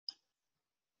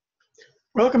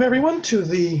Welcome everyone to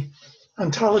the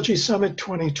Ontology Summit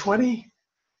 2020.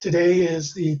 Today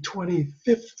is the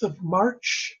 25th of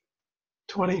March,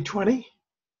 2020.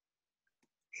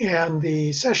 And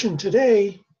the session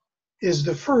today is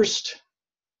the first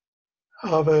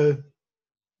of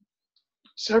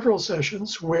several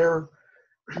sessions where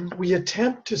we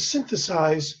attempt to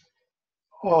synthesize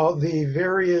all the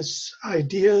various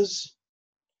ideas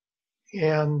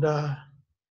and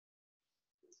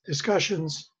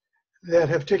discussions that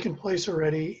have taken place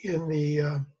already in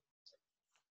the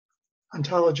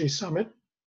Ontology Summit,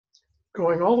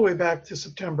 going all the way back to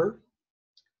September.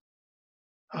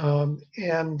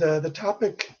 The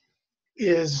topic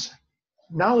is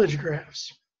knowledge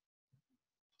graphs.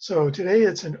 So today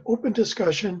it's an open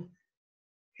discussion,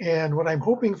 and what I'm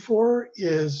hoping for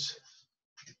is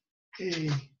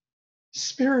a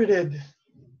spirited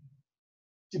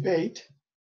debate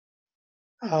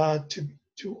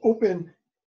to open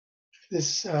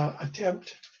this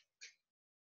attempt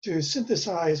to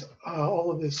synthesize all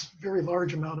of this very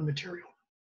large amount of material.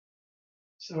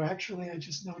 So actually, I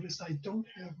just noticed I don't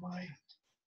have my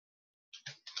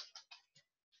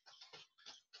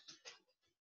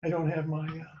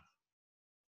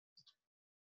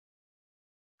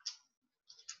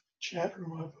chat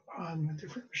room up on a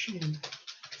different machine.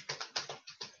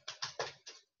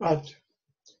 But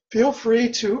feel free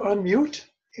to unmute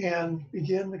and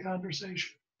begin the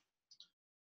conversation.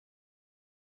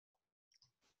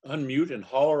 Unmute and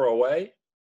holler away?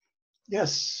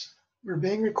 Yes, we're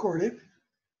being recorded.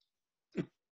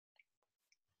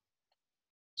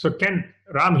 So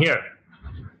Ram here.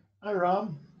 Hi,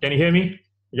 Ram. Can you hear me?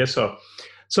 Yes, sir.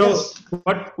 So yes.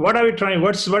 What are we trying?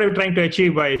 What are we trying to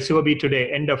achieve by COB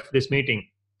today? End of this meeting.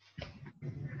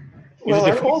 Well,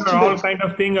 is it all kind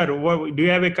of thing, or what, do you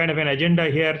have a kind of an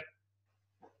agenda here?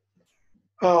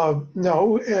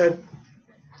 No.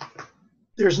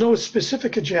 There's no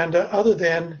specific agenda other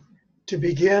than to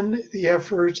begin the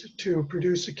effort to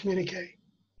produce a communique.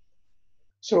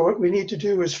 So what we need to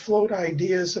do is float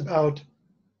ideas about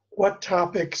what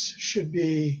topics should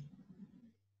be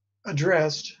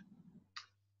addressed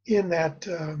in that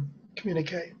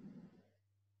communique.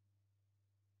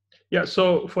 Yeah.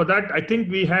 So for that, I think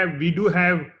we do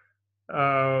have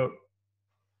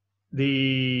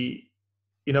the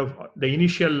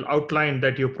initial outline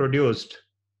that you produced.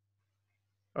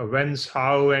 When's,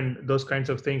 how, and those kinds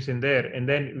of things in there, and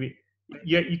then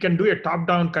you can do a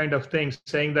top-down kind of thing,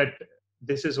 saying that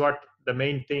this is what the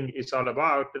main thing is all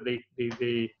about,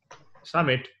 the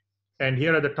summit, and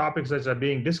here are the topics that are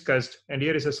being discussed, and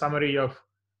here is a summary of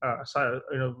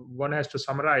one has to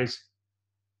summarize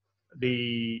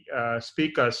the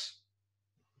speakers'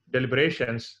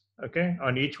 deliberations, okay,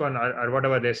 on each one or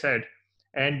whatever they said.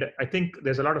 And I think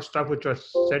there's a lot of stuff which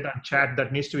was said on chat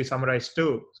that needs to be summarized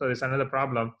too. So there's another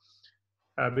problem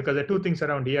because there are two things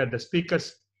around here. The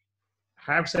speakers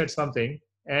have said something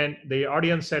and the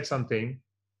audience said something.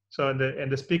 So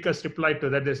the speakers replied to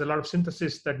that. There's a lot of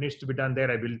synthesis that needs to be done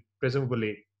there, I will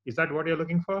presumably. Is that what you're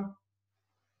looking for?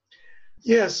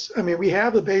 Yes. I mean, we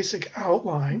have the basic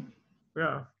outline.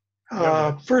 Yeah.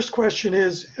 First question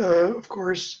is, of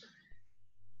course,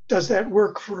 does that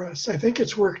work for us? I think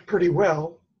it's worked pretty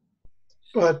well,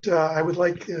 but I would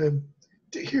like to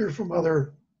hear from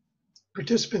other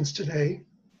participants today.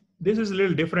 This is a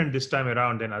little different this time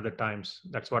around than other times.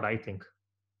 That's what I think.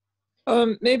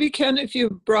 Maybe, Ken, if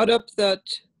you brought up that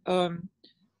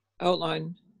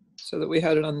outline so that we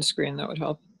had it on the screen, that would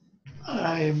help.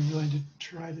 I am going to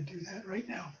try to do that right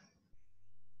now.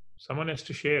 Someone has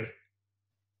to share.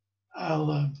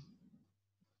 I'll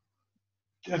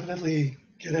definitely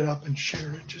get it up and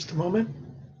share it. Just a moment.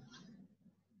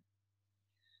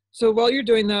 So while you're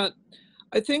doing that,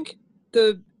 I think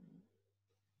the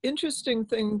interesting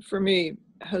thing for me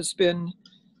has been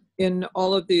in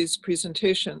all of these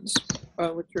presentations,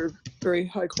 which are very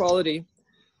high quality,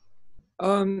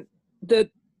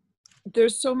 that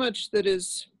there's so much that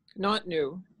is not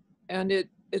new, and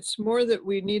it's more that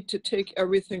we need to take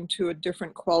everything to a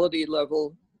different quality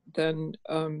level than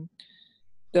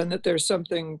that there's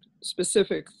something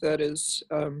specific that is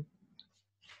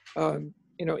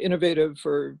innovative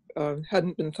or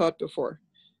hadn't been thought before.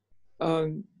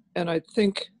 And I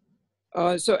think,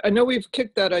 so I know we've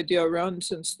kicked that idea around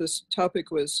since this topic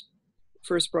was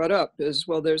first brought up, as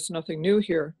well, there's nothing new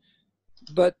here,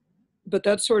 but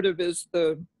that sort of is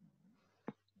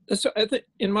I think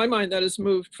in my mind that has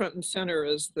moved front and center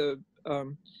as the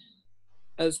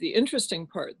interesting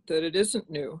part, that it isn't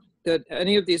new, that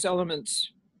any of these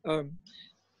elements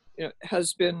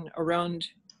has been around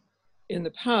in the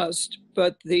past,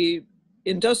 but the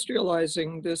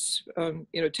industrializing this,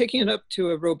 taking it up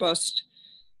to a robust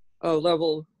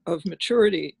level of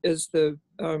maturity is the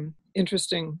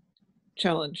interesting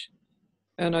challenge.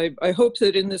 And I hope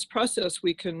that in this process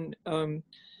we can,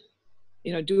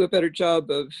 do a better job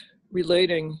of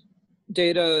relating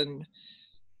data and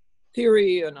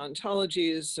theory and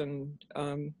ontologies and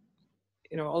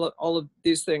all of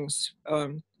these things,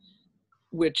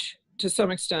 which to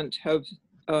some extent have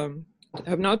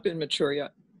not been mature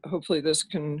yet. Hopefully, this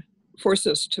can force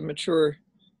us to mature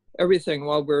everything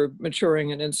while we're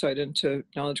maturing an insight into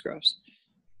knowledge graphs.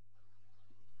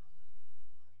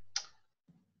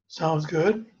 Sounds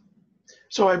good.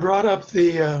 So I brought up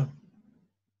the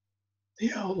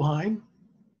outline.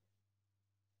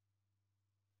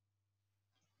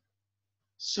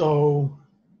 So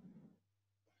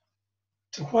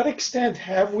to what extent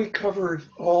have we covered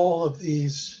all of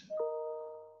these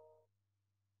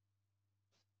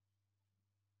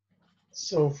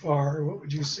so far? What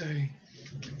would you say?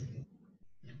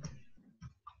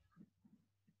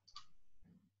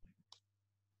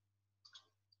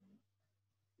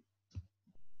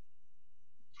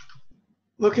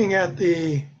 Looking at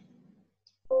the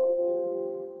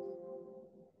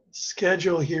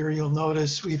schedule here, you'll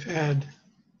notice we've had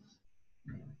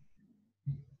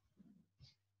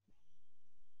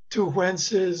 2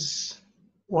 whences,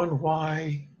 1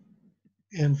 why,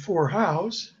 and 4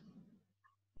 hows.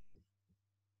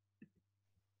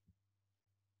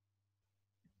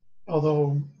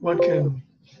 Although one can,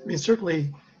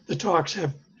 certainly the talks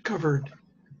have covered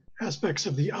aspects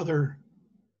of the other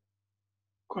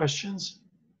questions.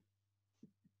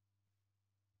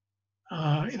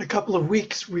 In a couple of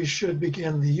weeks, we should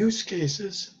begin the use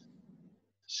cases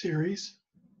series.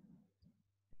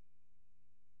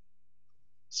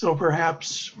 So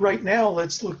perhaps right now,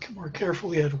 let's look more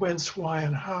carefully at whence, why,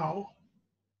 and how.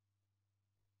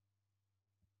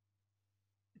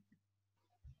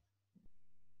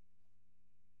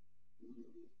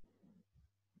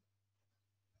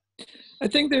 I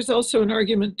think there's also an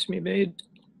argument to be made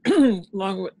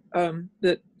along with,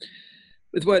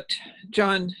 with what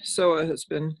John Soa has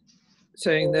been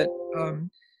saying, that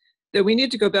that we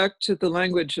need to go back to the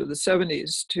language of the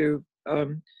 70s to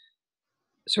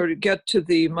sort of get to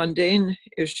the mundane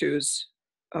issues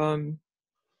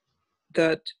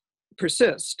that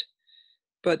persist,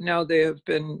 but now they have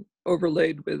been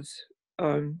overlaid with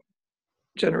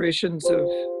generations of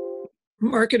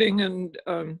marketing and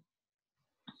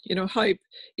hype.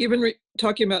 Even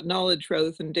talking about knowledge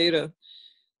rather than data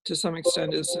to some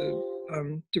extent is a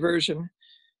diversion.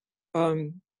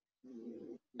 And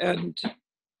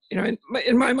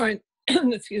in my mind,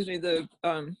 excuse me,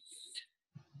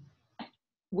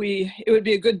 it would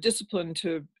be a good discipline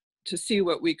to see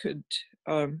what we could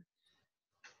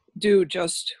do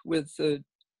just with the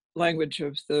language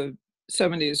of the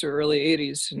 70s or early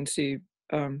 80s and see.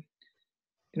 I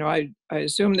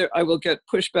assume that I will get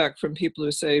pushback from people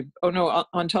who say, oh no,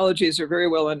 ontologies are very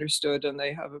well understood and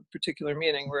they have a particular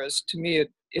meaning, whereas to me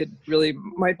it really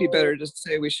might be better to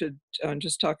say we should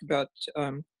just talk about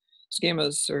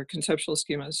schemas or conceptual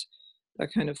schemas,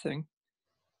 that kind of thing.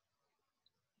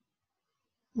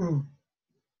 Well,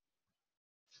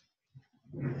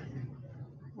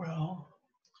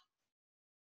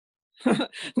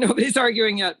 nobody's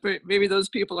arguing yet, but maybe those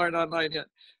people aren't online yet.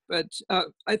 But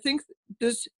I think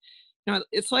this,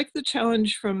 it's like the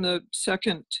challenge from the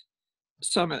second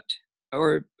summit,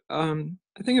 or I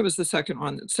think it was the second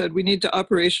one, that said we need to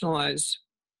operationalize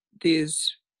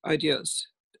these ideas.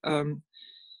 And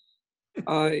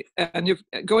if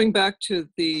going back to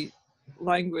the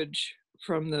language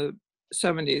from the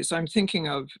 70s, I'm thinking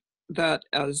of that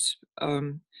as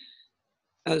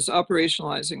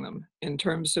operationalizing them in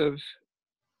terms of,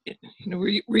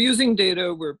 we're using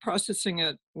data, we're processing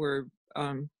it, we're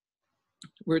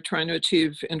trying to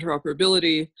achieve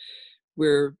interoperability,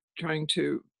 we're trying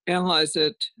to analyze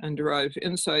it and derive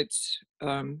insights.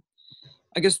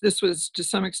 I guess this was to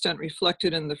some extent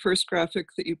reflected in the first graphic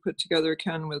that you put together,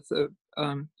 Ken, with the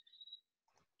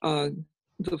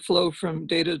flow from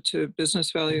data to business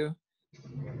value.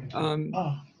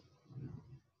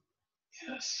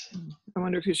 Yes. I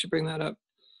wonder if you should bring that up.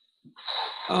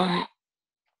 Let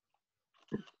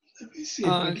me see if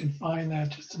I can find that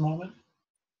just a moment.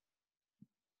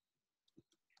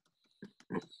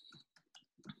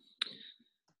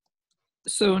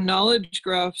 So knowledge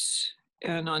graphs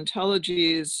and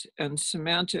ontologies and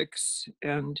semantics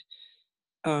and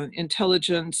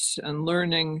intelligence and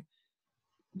learning,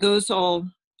 those all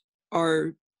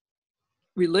are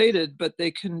related, but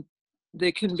they can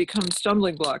become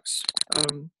stumbling blocks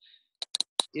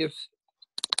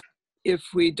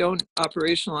if we don't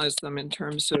operationalize them in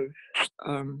terms of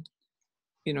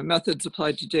methods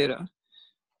applied to data.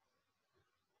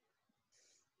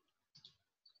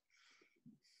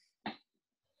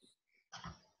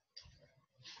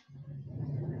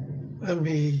 Let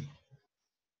me.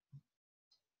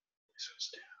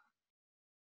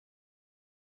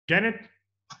 Janet,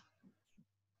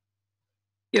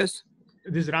 Yes.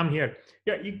 this is Ram here.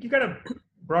 Yeah, you kind of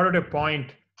brought out a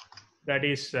point that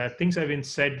is things have been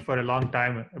said for a long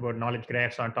time about knowledge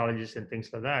graphs, ontologies, and things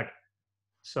like that.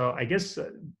 So I guess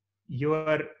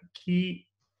your key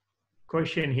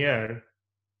question here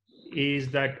is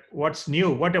that what's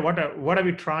new? What are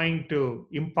we trying to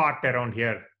impart around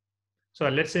here? So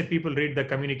let's say people read the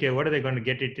communique. What are they going to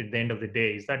get it at the end of the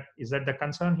day? Is that the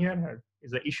concern here? Or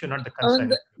is the issue not the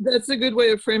concern? That's a good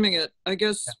way of framing it. I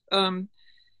guess what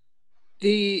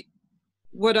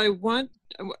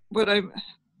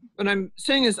I'm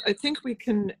saying is I think we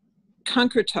can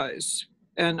concretize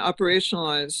and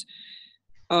operationalize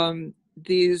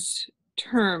these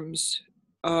terms,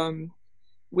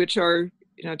 which are,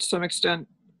 to some extent,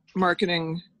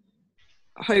 marketing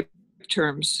hype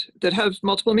terms that have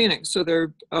multiple meanings. So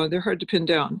they're hard to pin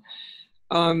down.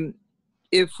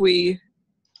 If we,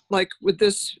 like with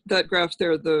that graph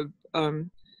there, the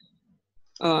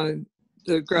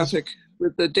graphic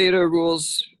with the data,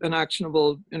 rules, and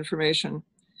actionable information,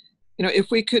 if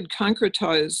we could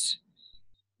concretize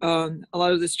a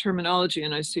lot of this terminology,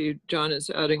 and I see John is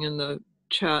adding in the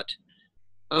chat,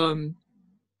 and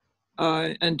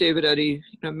David Eddy,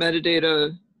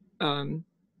 metadata,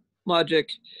 logic,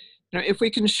 if we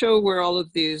can show where all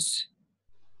of these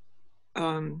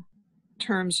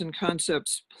terms and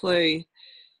concepts play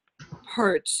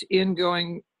parts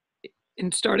in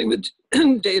starting with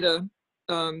data,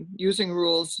 using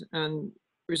rules and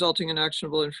resulting in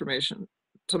actionable information,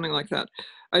 something like that.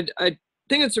 I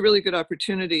think it's a really good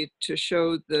opportunity to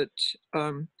show that,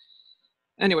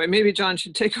 anyway, maybe John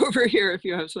should take over here if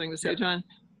you have something to say, John.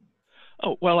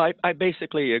 Oh, well, I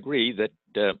basically agree that,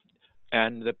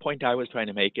 and the point I was trying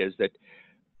to make is that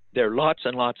there are lots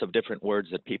and lots of different words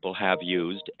that people have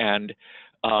used, and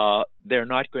they're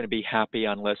not going to be happy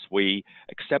unless we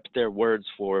accept their words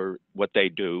for what they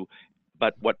do.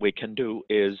 But what we can do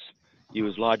is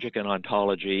use logic and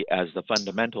ontology as the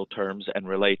fundamental terms and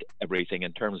relate everything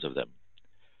in terms of them.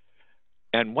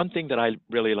 And one thing that I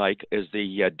really like is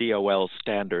the DOL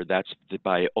standard. That's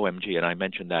by OMG, and I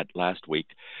mentioned that last week.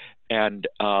 And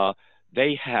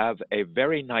they have a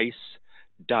very nice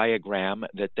diagram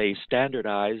that they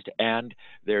standardized, and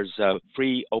there's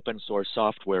free open source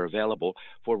software available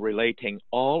for relating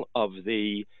all of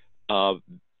the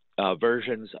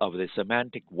versions of the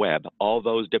semantic web, all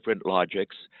those different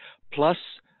logics, plus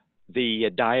the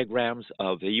diagrams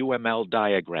of the UML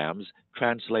diagrams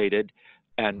translated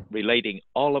and relating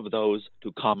all of those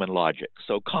to common logic.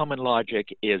 So common logic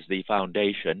is the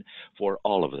foundation for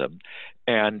all of them.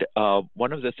 And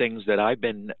one of the things that I've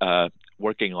been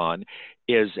working on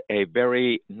is a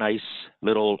very nice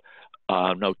little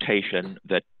notation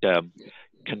that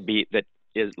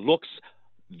looks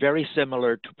very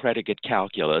similar to predicate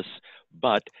calculus,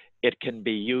 but it can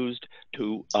be used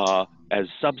to as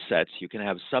subsets. You can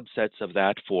have subsets of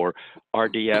that for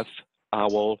RDF,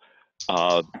 OWL,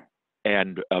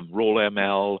 and rule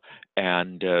ML,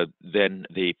 and then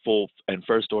the full and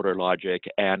first order logic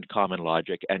and common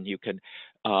logic, and you can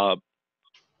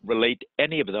relate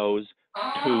any of those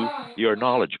to your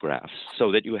knowledge graphs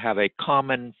so that you have a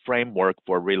common framework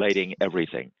for relating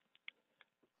everything.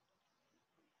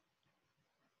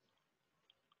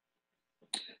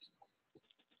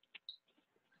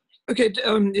 Okay,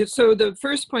 so the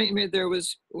first point you made there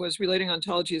was relating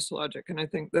ontologies to logic, and I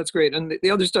think that's great. And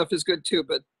the other stuff is good too,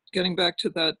 but getting back to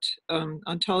that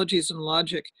ontologies and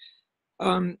logic,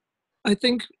 I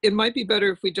think it might be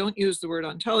better if we don't use the word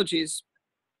ontologies.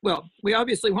 Well, we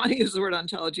obviously want to use the word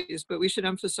ontologies, but we should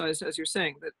emphasize, as you're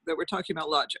saying, that we're talking about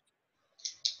logic.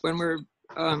 When we're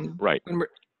right.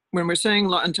 When we're saying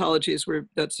ontologies,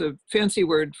 that's a fancy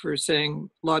word for saying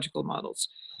logical models.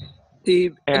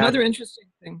 Another interesting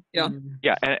thing, yeah.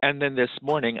 Yeah, and then this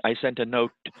morning I sent a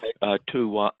note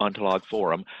to Ontolog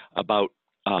Forum about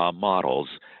models,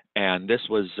 and this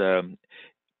was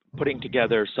putting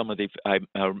together some of the, I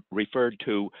referred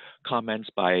to comments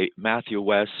by Matthew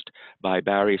West, by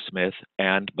Barry Smith,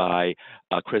 and by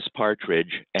Chris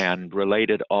Partridge, and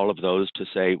related all of those to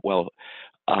say, well,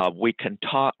 we can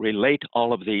relate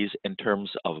all of these in terms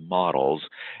of models,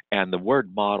 and the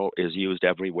word model is used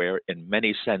everywhere in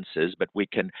many senses, but we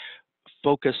can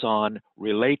focus on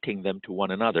relating them to one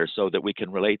another so that we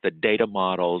can relate the data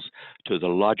models to the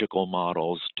logical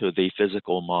models, to the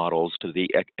physical models, to the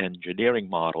engineering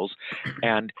models,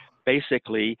 and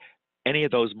basically any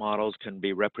of those models can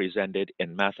be represented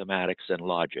in mathematics and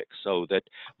logic so that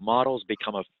models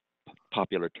become a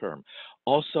popular term.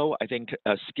 Also, I think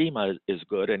a schema is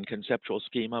good, and conceptual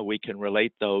schema, we can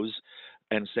relate those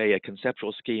and say a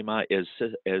conceptual schema is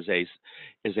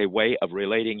a way of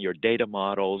relating your data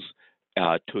models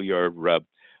to your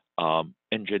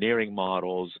engineering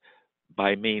models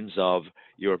by means of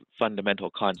your fundamental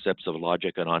concepts of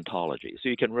logic and ontology. So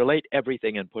you can relate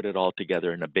everything and put it all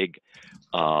together in a big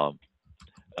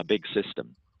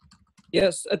system.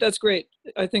 Yes, that's great.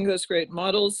 I think that's great.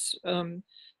 Models,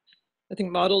 I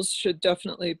think models should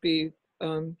definitely be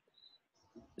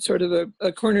sort of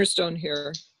a cornerstone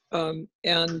here,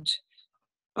 and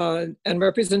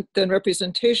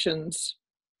representations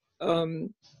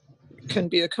can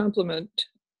be a complement.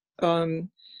 And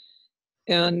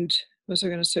what was I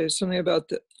going to say? Something about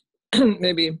the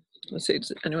maybe. Let's see.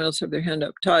 Does anyone else have their hand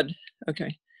up? Todd.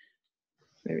 Okay.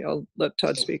 Maybe I'll let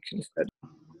Todd speak instead.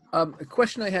 A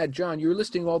question I had, John. You were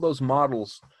listing all those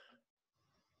models.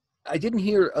 I didn't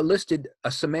hear listed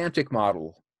a semantic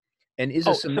model. And is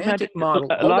a semantic model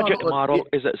a logic model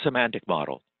is a semantic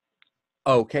model?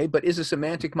 Okay, but is a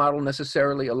semantic model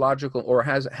necessarily a logical or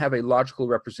have a logical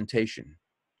representation?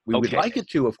 We would like it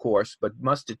to, of course, but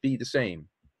must it be the same?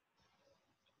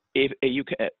 If you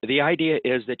the idea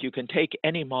is that you can take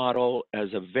any model as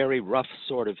a very rough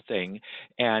sort of thing,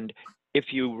 and if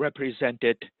you represent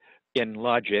it in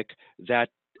logic, that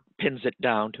pins it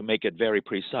down to make it very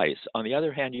precise. On the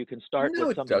other hand, you can start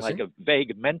with something like a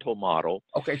vague mental model,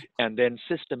 and then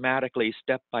systematically,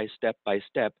 step by step by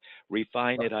step,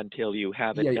 refine it until you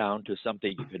have it down to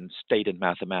something you can state in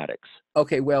mathematics.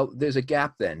 Okay, well, there's a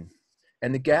gap then.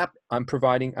 And the gap I'm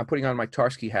putting on my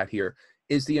Tarski hat here,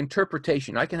 is the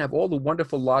interpretation. I can have all the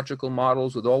wonderful logical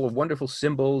models with all the wonderful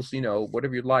symbols, you know,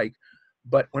 whatever you like.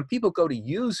 But when people go to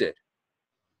use it,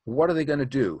 what are they going to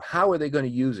do? How are they going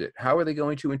to use it? How are they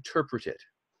going to interpret it?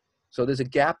 So there's a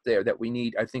gap there that we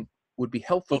need, I think, would be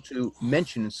helpful to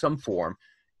mention in some form.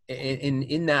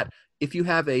 In that, if you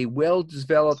have a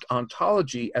well-developed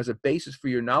ontology as a basis for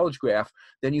your knowledge graph,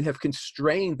 then you have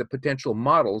constrained the potential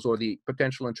models or the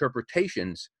potential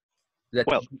interpretations.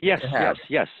 Well, yes.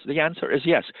 The answer is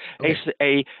yes.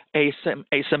 Okay. A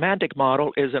semantic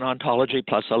model is an ontology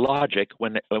plus a logic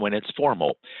when it's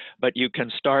formal, but you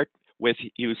can start with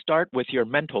your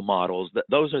mental models.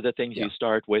 Those are the things you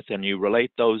start with, and you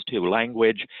relate those to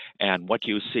language and what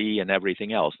you see and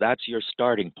everything else. That's your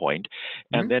starting point,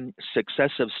 and then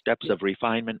successive steps of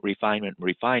refinement.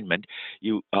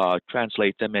 You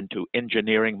translate them into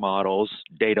engineering models,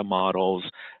 data models,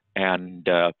 and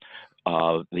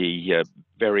the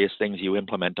various things you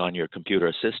implement on your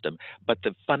computer system. But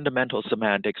the fundamental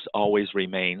semantics always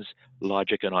remains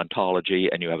logic and ontology,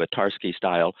 and you have a Tarski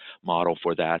style model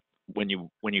for that when you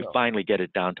finally get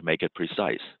it down to make it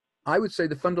precise. I would say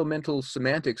the fundamental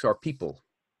semantics are people.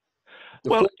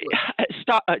 Well,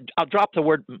 stop. I'll drop the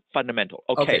word fundamental.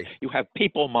 Okay. You have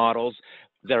people models.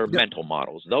 They're mental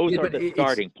models. Those are the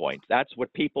starting point. That's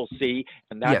what people see,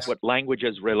 and that's what language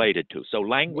is related to. So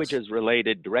language is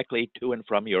related directly to and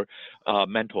from your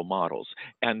mental models.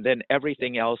 And then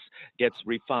everything else gets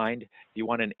refined. You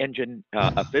want an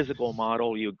a physical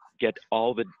model, you get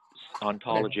all the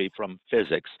ontology from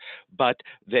physics, but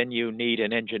then you need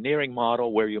an engineering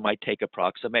model where you might take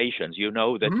approximations. You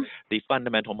know that the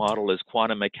fundamental model is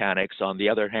quantum mechanics. On the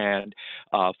other hand,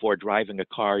 for driving a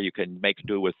car, you can make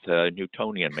do with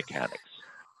Newtonian mechanics.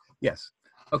 Yes.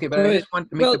 Okay, but I just want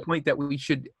to make the point that we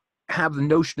should have the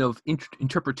notion of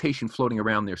interpretation floating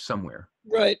around there somewhere.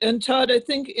 Right. And Todd, I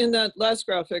think in that last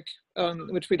graphic,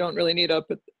 which we don't really need up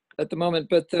at the moment,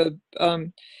 but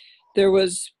there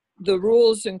was the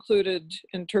rules included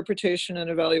interpretation and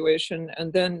evaluation,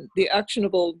 and then the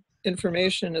actionable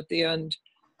information at the end,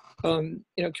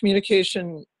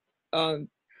 communication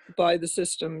by the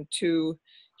system to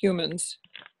humans.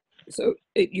 So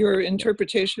your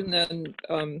interpretation then,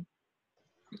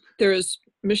 there's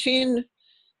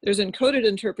encoded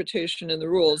interpretation in the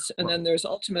rules, and then there's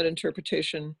ultimate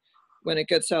interpretation when it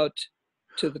gets out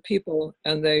to the people,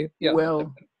 and they,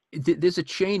 Well, there's a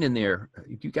chain in there.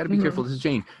 You got to be careful. There's a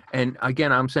chain. And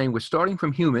again, I'm saying we're starting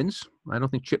from humans. I don't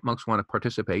think chipmunks want to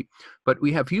participate, but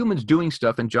we have humans doing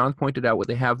stuff. And John pointed out what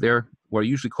they have there, what are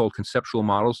usually called conceptual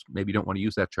models. Maybe you don't want to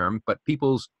use that term, but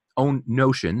people's own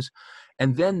notions.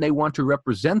 And then they want to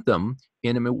represent them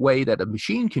in a way that a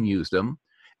machine can use them.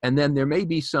 And then there may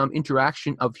be some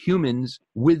interaction of humans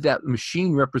with that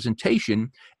machine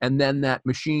representation. And then that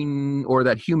machine or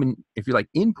that human, if you like,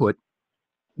 input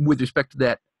with respect to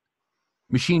that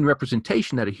machine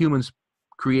representation that a human's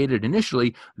created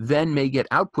initially, then may get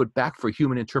output back for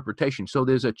human interpretation. So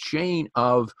there's a chain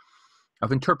of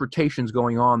interpretations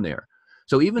going on there.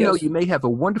 So even though you may have a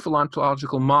wonderful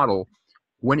ontological model,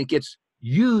 when it gets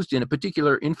used in a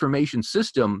particular information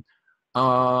system,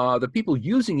 the people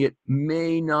using it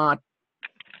may not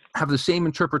have the same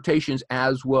interpretations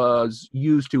as was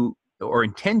used to or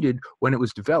intended when it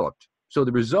was developed. So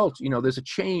the result, there's a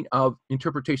chain of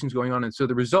interpretations going on, and so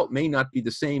the result may not be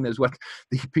the same as what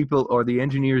the people or the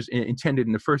engineers intended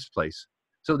in the first place.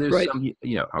 So there's Right. some,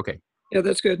 okay. Yeah,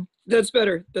 that's good. That's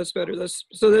better. That's better. That's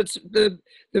the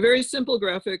very simple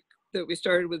graphic that we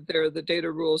started with there. The data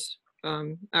rules,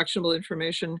 actionable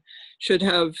information should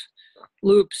have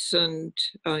loops and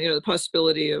the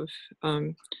possibility of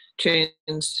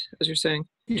chains, as you're saying,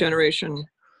 generation.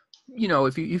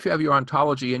 If you have your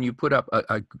ontology and you put up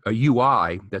a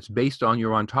UI that's based on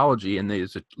your ontology, and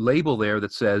there's a label there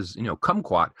that says,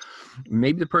 kumquat,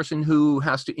 maybe the person who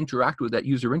has to interact with that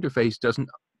user interface doesn't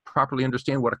properly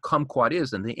understand what a kumquat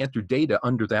is, and they enter data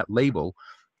under that label,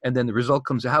 and then the result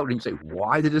comes out, and you say,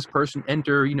 why did this person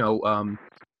enter,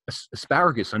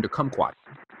 asparagus under kumquat?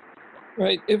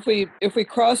 Right. If we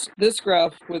cross this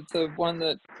graph with the one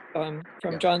that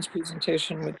from John's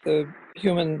presentation with the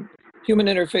human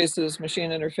interfaces,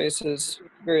 machine interfaces,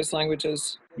 various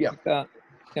languages, like that.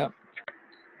 Yeah.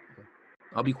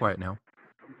 I'll be quiet now.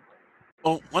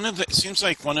 Well, it seems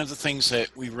like one of the things that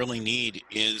we really need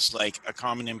is like a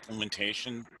common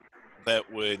implementation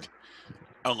that would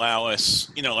allow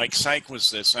us, like Psych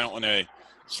was this. I don't want to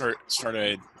start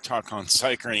a talk on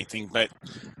Psych or anything, but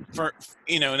for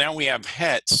now we have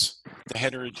HETS, the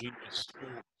heterogeneous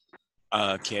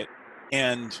tool kit,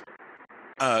 and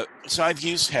so I've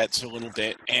used HETS a little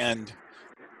bit, and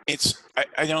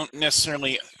I don't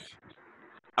necessarily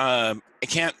I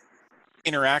can't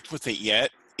interact with it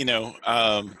yet.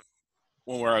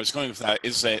 Where I was going with that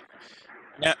is that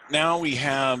now we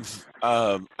have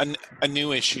a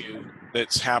new issue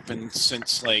that's happened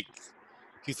since like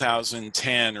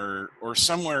 2010 or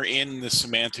somewhere in the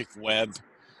semantic web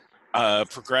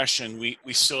progression.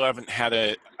 We still haven't had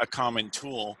a common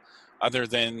tool other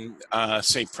than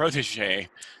say Protege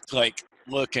to like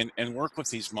look and work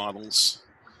with these models,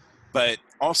 but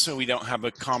also we don't have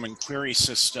a common query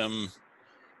system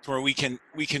where we can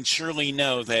surely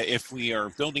know that if we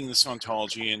are building this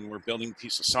ontology and we're building a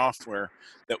piece of software,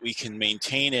 that we can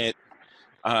maintain it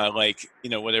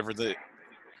whatever the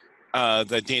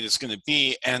data is going to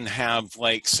be, and have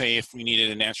like, say, if we needed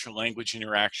a natural language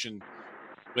interaction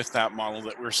with that model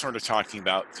that we're sort of talking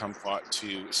about, kumquat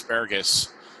to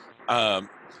asparagus,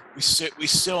 we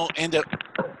still end up,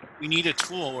 we need a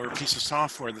tool or a piece of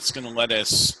software that's going to let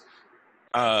us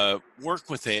work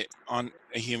with it on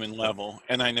a human level.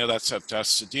 And I know that's up to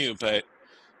us to do, but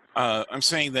I'm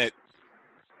saying that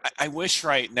I wish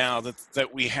right now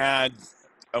that we had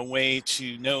a way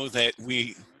to know that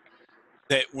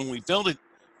when we build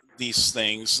these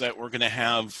things, that we're going to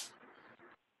have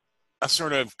a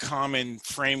sort of common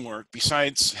framework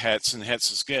besides HETS, and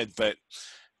HETS is good, but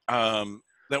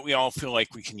that we all feel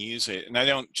like we can use it. And I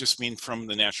don't just mean from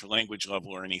the natural language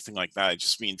level or anything like that. I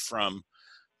just mean from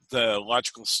the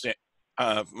logical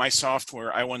my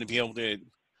software. I want to be able to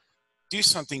do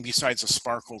something besides a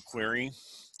Sparkle query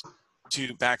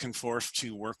to back and forth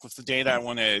to work with the data. I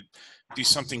want to do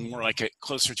something more like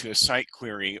closer to a site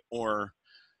query, or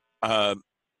a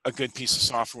good piece of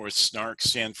software with Snark,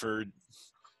 Stanford,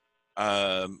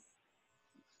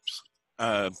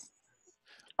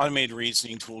 automated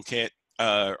reasoning toolkit,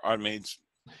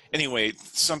 anyway,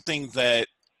 something that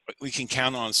we can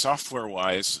count on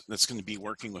software-wise that's going to be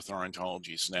working with our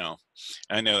ontologies now.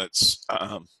 I know that's,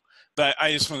 but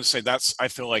I just want to say I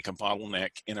feel like a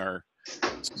bottleneck in our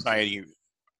society,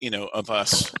 of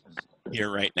us here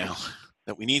right now,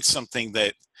 that we need something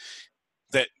that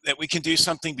we can do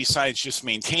something besides just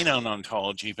maintain an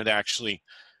ontology, but actually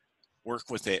work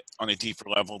with it on a deeper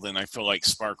level than I feel like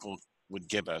Sparkle would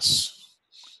give us,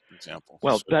 for example.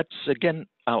 Well, that's again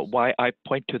why I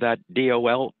point to that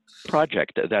DOL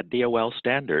project, that DOL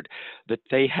standard, that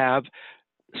they have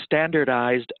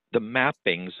standardized the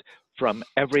mappings from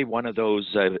every one of those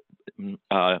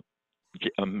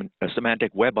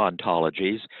semantic web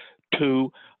ontologies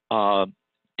to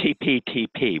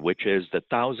TPTP, which is the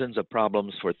thousands of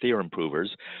problems for theorem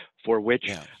provers, for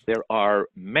which there are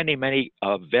many, many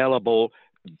available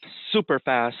super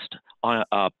fast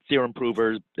theorem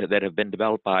provers that have been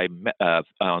developed by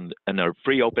and are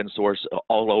free open source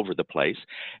all over the place.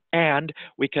 And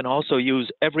we can also use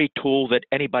every tool that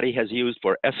anybody has used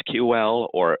for SQL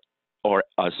or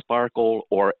Sparkle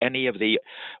or any of the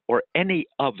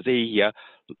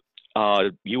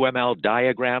UML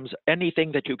diagrams,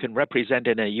 anything that you can represent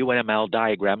in a UML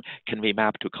diagram can be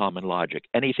mapped to common logic.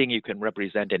 Anything you can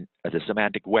represent in the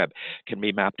semantic web can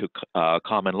be mapped to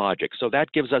common logic. So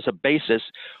that gives us a basis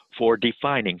for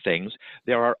defining things.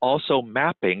 There are also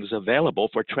mappings available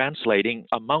for translating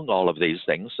among all of these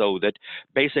things, so that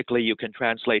basically you can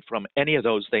translate from any of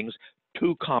those things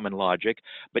to common logic,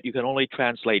 but you can only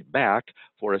translate back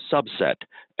for a subset.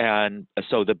 And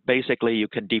so that basically you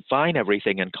can define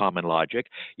everything in common logic.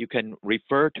 You can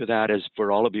refer to that as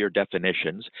for all of your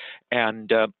definitions.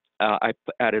 And I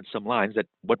added some lines that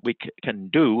what we can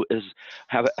do is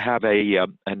have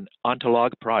an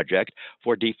ontolog project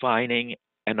for defining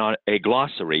a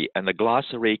glossary, and the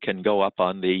glossary can go up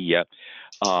on the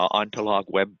ontolog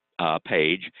web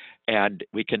page, and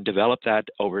we can develop that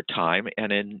over time.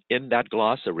 And in that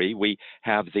glossary, we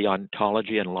have the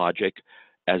ontology and logic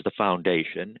as the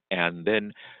foundation, and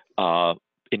then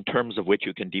in terms of which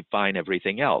you can define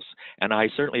everything else. And I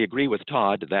certainly agree with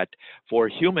Todd that for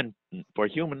human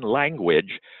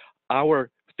language, our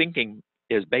thinking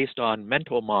is based on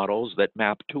mental models that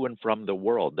map to and from the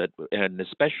world, and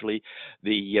especially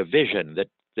the vision, that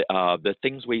the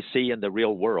things we see in the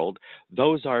real world.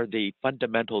 Those are the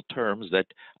fundamental terms that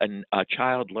a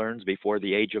child learns before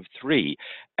the age of 3.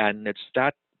 And it's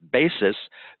that basis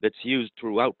that's used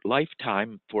throughout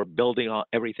lifetime for building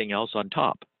everything else on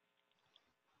top.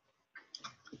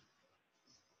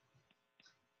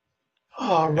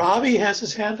 Robbie has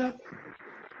his hand up.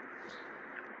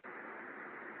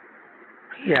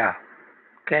 Yeah.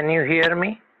 Can you hear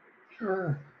me?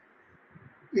 Sure.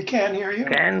 We can hear you.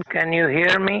 Can you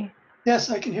hear me? Yes,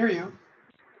 I can hear you.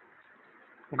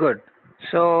 Good.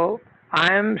 So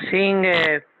I am seeing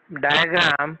a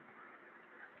diagram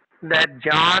that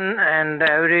John and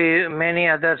many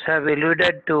others have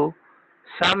alluded to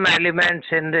some elements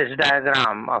in this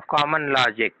diagram of common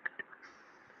logic.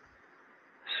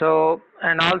 So,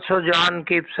 and also John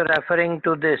keeps referring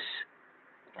to this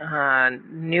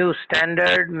new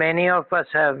standard many of us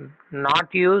have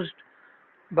not used,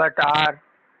 but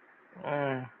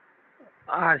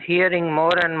are hearing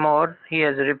more and more. He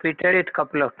has repeated it a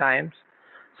couple of times.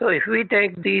 So if we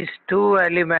take these two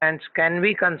elements, can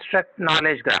we construct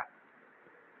knowledge graph?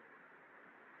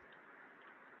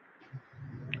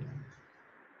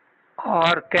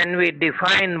 Or can we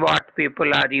define what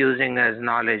people are using as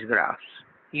knowledge graphs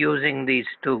using these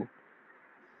two?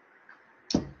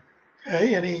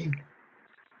 Okay,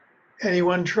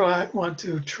 anyone want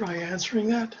to try answering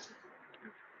that?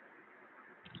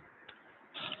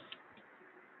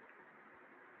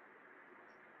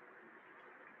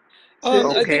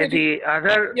 Okay, the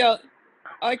other. Yeah,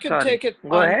 I could take it.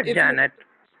 Go ahead, Janet.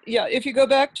 Yeah, if you go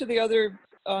back to the other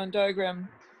diagram,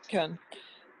 Ken.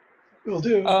 Will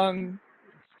do.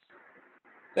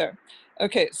 There.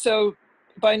 Okay, so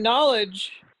by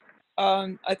knowledge,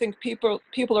 I think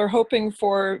people are hoping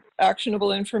for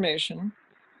actionable information,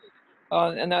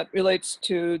 and that relates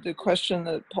to the question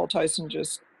that Paul Tyson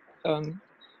just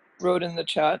wrote in the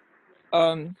chat.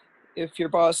 If your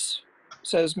boss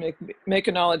says make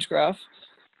a knowledge graph,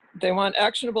 they want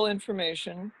actionable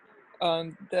information,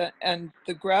 and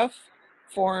the graph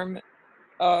form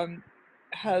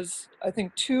has, I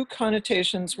think, two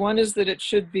connotations. One is that it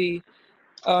should be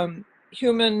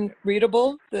human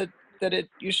readable, that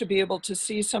you should be able to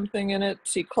see something in it,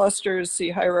 see clusters, see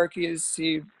hierarchies,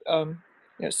 see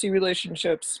see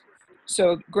relationships.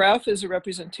 So graph is a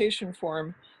representation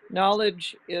form.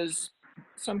 Knowledge is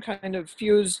some kind of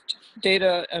fused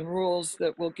data and rules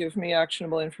that will give me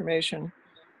actionable information.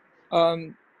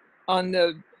 On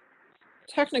the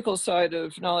technical side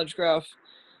of knowledge graph,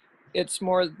 it's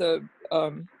more the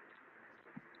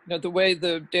the way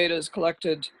the data is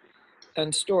collected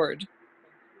and stored.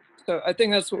 So I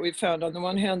think that's what we found. On the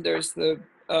one hand, there's the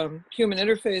human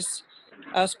interface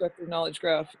aspect of knowledge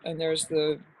graph, and there's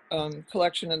the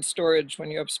collection and storage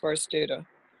when you have sparse data.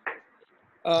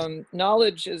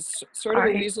 Knowledge is sort of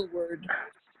a weasel word.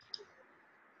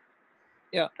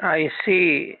 Yeah. I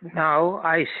see now.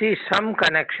 I see some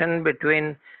connection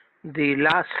between the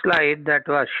last slide that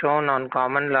was shown on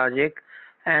common logic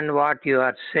and what you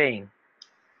are saying.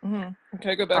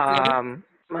 Okay, go back.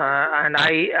 And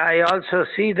I also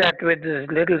see that with this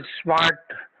little smart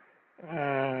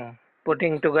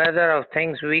putting together of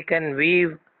things, we can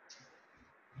weave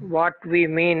what we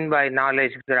mean by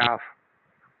knowledge graph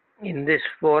in this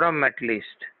forum, at least,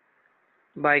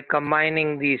 by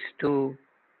combining these two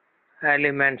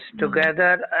elements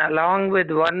together, along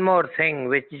with one more thing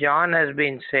which John has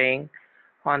been saying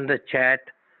on the chat,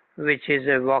 which is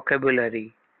a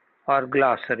vocabulary or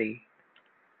glossary.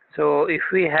 So if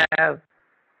we have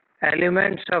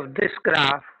elements of this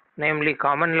graph namely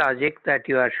common logic that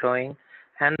you are showing,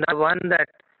 and the one that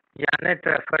Janet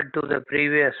referred to, the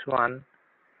previous one.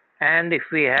 And if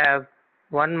we have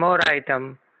one more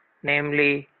item,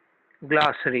 namely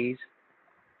glossaries.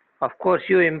 Of course,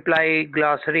 you imply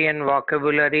glossary and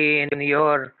vocabulary in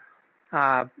your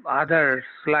other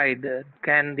slide.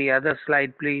 Can the other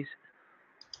slide, please?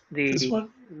 This The one?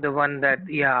 one that,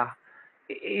 yeah.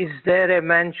 Is there a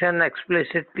mention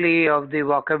explicitly of the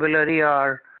vocabulary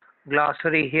or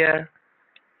glossary here?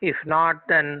 If not,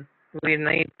 then we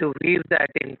need to weave that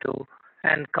into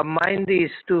and combine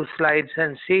these two slides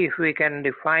and see if we can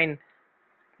define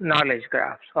knowledge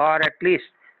graphs, or at least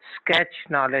sketch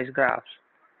knowledge graphs.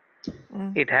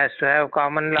 It has to have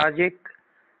common logic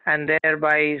and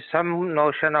thereby some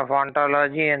notion of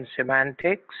ontology and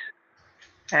semantics,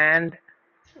 and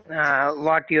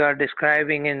what you are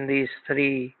describing in these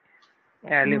three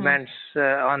elements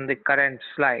on the current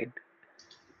slide.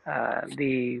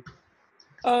 The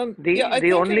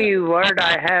only word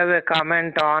I have a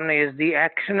comment on is the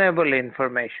actionable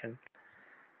information.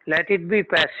 Let it be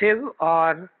passive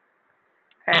or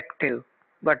active,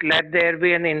 but let there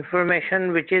be an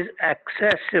information which is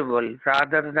accessible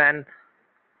rather than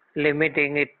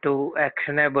limiting it to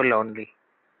actionable only.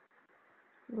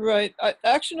 Right. The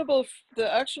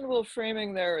actionable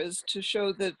framing there is to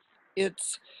show that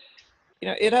it's,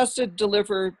 it has to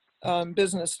deliver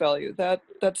business value.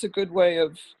 That's a good way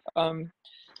of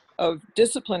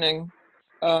disciplining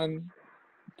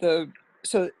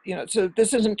so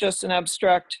this isn't just an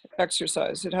abstract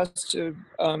exercise. It has to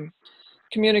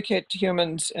communicate to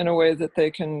humans in a way that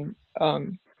they can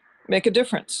make a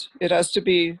difference. It has to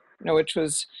be, which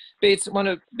was one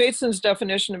of Bateson's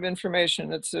definition of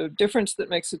information. It's a difference that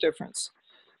makes a difference.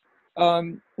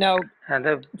 Now,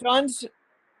 John's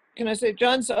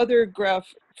other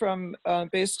graph from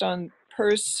based on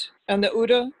Peirce and the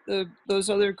UDA, those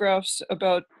other graphs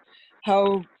about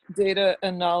how data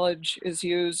and knowledge is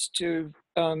used to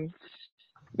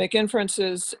make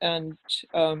inferences and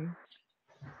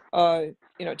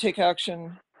take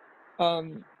action.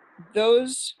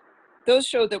 Those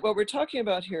show that what we're talking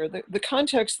about here, the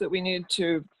context that we need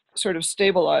to sort of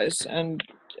stabilize and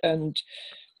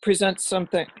present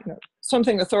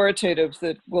something authoritative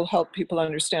that will help people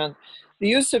understand. The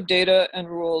use of data and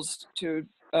rules to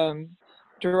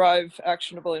derive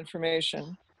actionable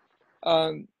information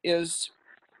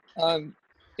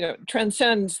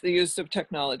transcends the use of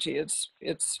technology.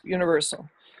 It's universal.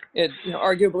 It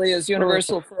arguably is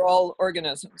universal for all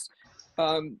organisms.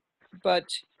 But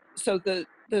so the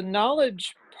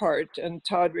knowledge part, and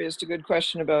Todd raised a good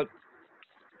question about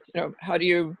how do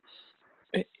you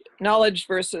knowledge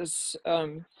versus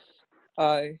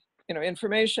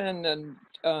information, and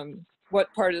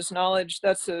what part is knowledge.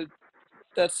 That's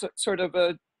sort of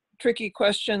a tricky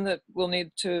question that we'll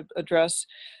need to address.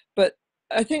 But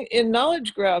I think in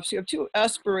knowledge graphs, you have two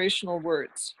aspirational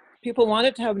words. People want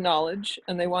it to have knowledge,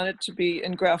 and they want it to be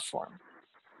in graph form.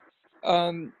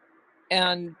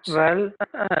 So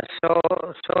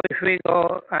if we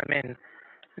go,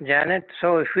 Janet,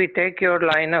 so if we take your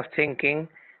line of thinking,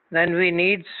 then we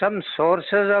need some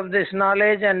sources of this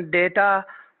knowledge, and data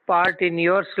part in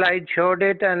your slide showed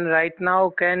it, and right now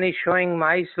Ken is showing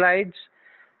my slides,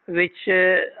 which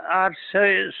are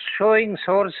showing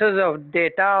sources of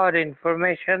data or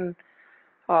information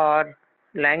or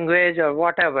language or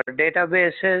whatever,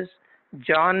 databases.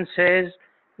 John says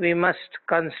we must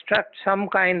construct some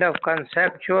kind of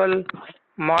conceptual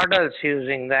models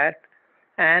using that.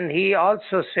 And he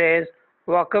also says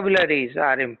vocabularies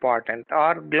are important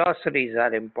or glossaries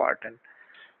are important.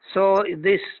 So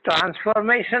this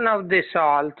transformation of this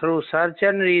all through search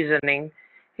and reasoning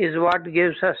is what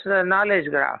gives us the knowledge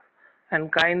graph.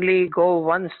 And kindly go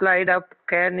one slide up,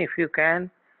 Ken, if you can.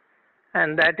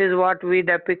 And that is what we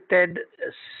depicted.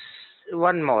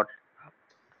 One more.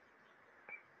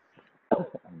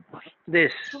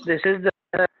 This is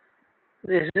a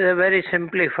very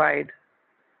simplified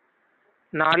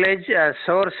knowledge,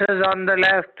 sources on the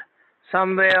left,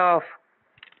 some way of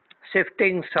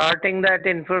sifting, sorting that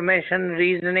information,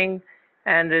 reasoning,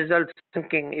 and results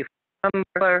thinking. If you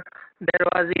remember, there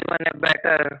was even a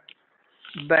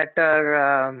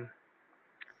better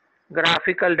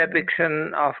graphical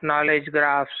depiction of knowledge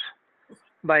graphs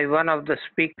by one of the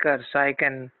speakers. I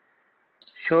can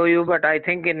show you, but I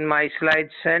think in my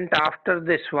slides sent after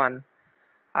this one,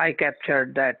 I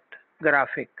captured that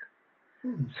graphic.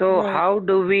 So right. how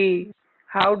do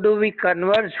we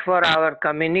converge for our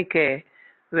communique,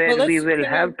 where we will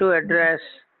have to address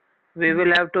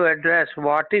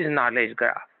what is knowledge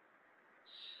graph?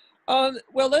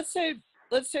 Well, let's say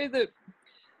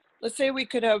we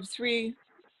could have three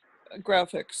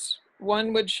graphics.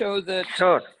 One would show that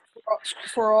Sure.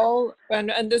 for all,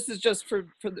 and this is just for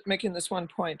making this one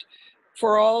point,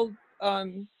 for all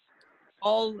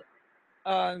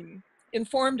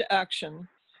informed action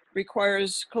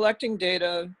requires collecting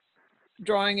data,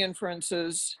 drawing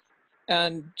inferences,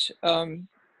 and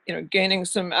gaining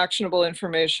some actionable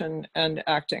information and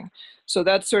acting. So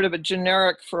that's sort of a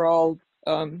generic for all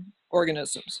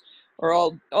organisms, or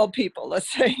all people,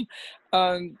 let's say.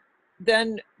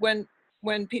 Then when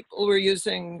people were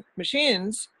using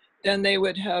machines, then they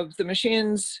would have the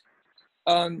machines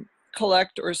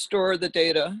collect or store the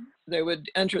data. They would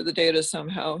enter the data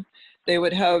somehow. They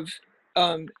would have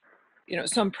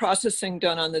some processing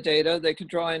done on the data. They could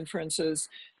draw inferences.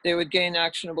 They would gain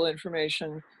actionable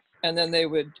information, and then they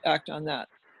would act on that.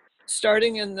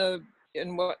 Starting in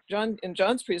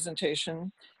John's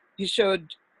presentation, he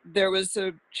showed there was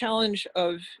a challenge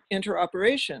of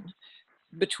interoperation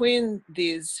between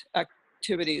these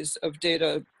activities of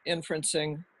data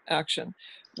inferencing action,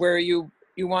 where you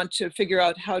want to figure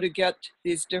out how to get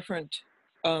these different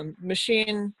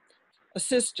machine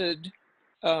assisted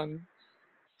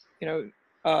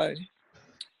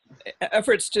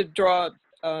efforts to draw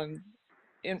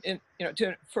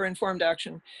for informed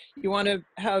action. You want to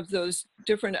have those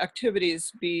different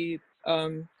activities be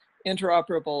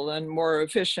interoperable and more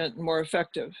efficient and more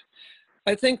effective.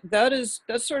 I think that's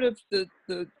sort of the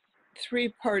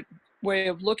three-part way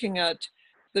of looking at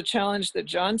the challenge that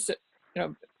John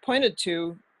pointed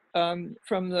to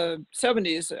from the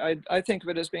 70s. I think of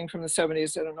it as being from the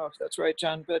 70s. I don't know if that's right,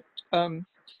 John, but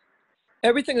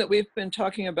everything that we've been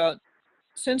talking about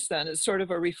since then is sort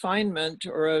of a refinement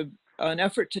or an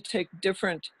effort to take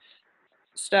different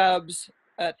stabs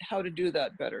at how to do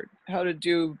that better, how to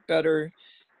do better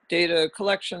data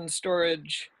collection,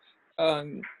 storage,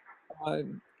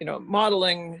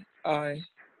 modeling,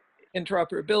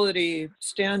 interoperability,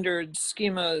 standards,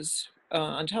 schemas,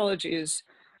 ontologies.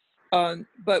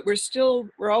 But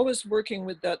we're always working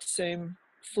with that same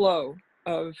flow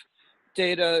of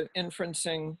data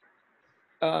inferencing,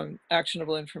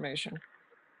 actionable information.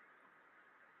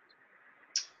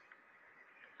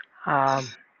 Yeah.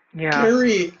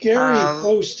 Gary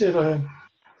posted an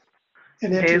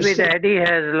David interesting. Eddy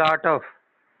has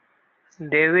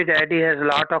a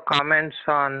lot of comments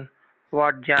on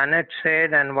what Janet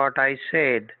said and what I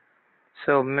said.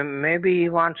 So maybe he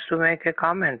wants to make a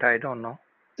comment. I don't know.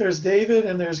 There's David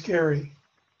and there's Gary.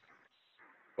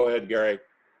 Go ahead, Gary.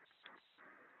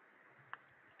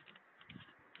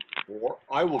 Or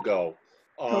I will go.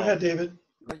 Go ahead, David.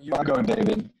 You are going,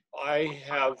 David. I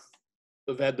have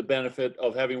had the benefit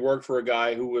of having worked for a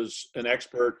guy who was an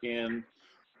expert in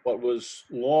what was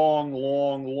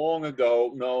long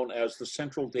ago known as the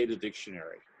Central Data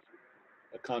Dictionary,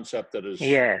 a concept that has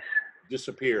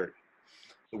disappeared.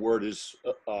 The word is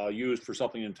used for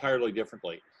something entirely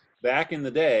differently. Back in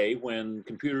the day when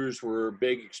computers were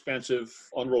big, expensive,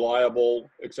 unreliable,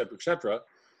 et cetera,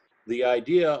 the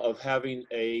idea of having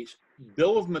a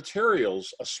bill of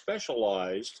materials, a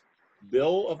specialized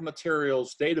bill of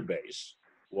materials database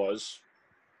was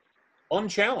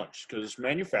unchallenged because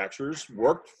manufacturers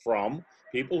worked from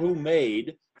people who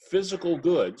made physical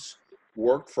goods,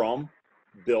 worked from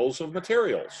bills of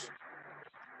materials,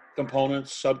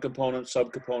 components, subcomponents,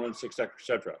 et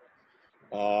cetera.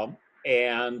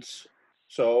 And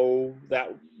so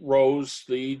that rose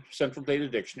the Central Data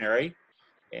Dictionary.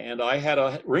 And I had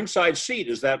a ringside seat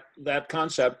as that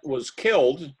concept was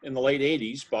killed in the late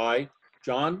 80s by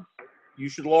John. You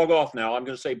should log off now. I'm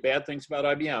going to say bad things about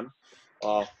IBM.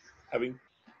 I'm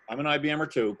an IBMer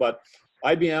too, but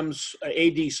IBM's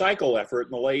AD cycle effort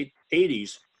in the late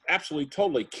 80s absolutely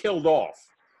totally killed off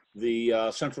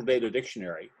the Central Data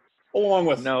Dictionary, along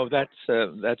with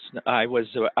I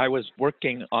was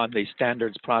working on the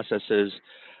standards processes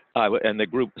and the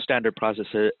group standard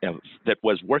processes that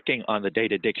was working on the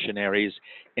data dictionaries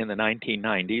in the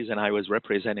 1990s, and I was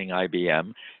representing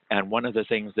IBM. And one of the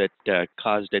things that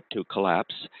caused it to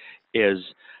collapse is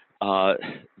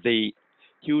the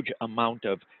huge amount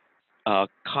of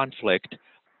conflict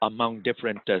among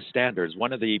different standards.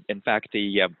 In fact,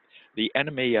 the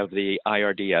enemy of the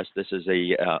IRDS, this is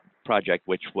a project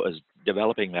which was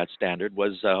developing that standard,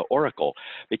 was Oracle,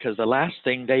 because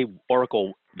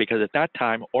because at that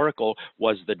time Oracle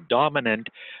was the dominant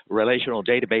relational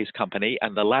database company,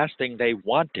 and the last thing they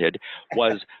wanted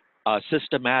was a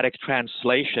systematic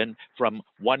translation from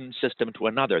one system to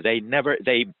another. They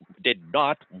did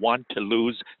not want to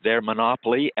lose their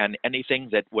monopoly, and anything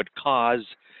that would cause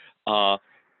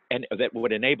and that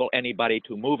would enable anybody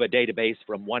to move a database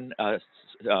from one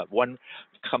one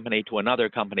company to another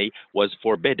company was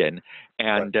forbidden,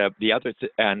 and the other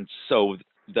and so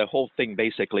the whole thing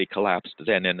basically collapsed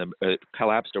then, and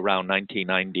collapsed around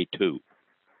 1992.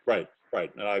 Right.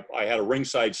 And I had a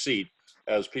ringside seat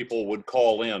as people would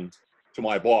call in to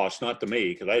my boss, not to me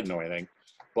because I didn't know anything,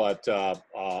 but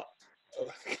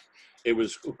it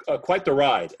was quite the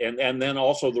ride. And then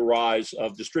also the rise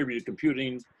of distributed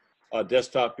computing,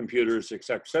 desktop computers, et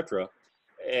cetera.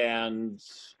 And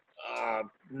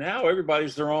now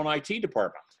everybody's their own IT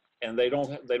department, and they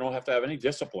don't have to have any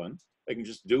discipline. They can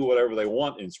just do whatever they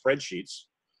want in spreadsheets.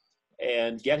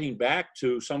 And getting back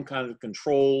to some kind of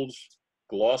controls,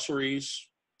 glossaries,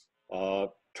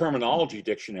 terminology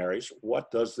dictionaries.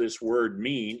 What does this word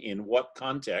mean in what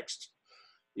context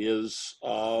is,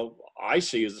 I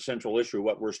see as the central issue,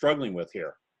 what we're struggling with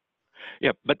here.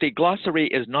 Yeah, but the glossary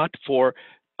is not for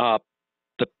the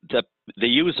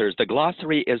users. The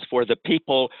glossary is for the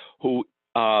people who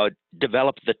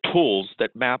develop the tools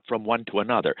that map from one to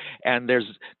another. And there's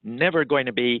never going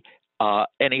to be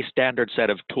any standard set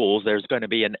of tools. There's going to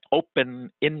be an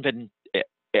open invention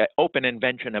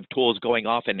of tools going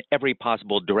off in every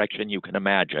possible direction you can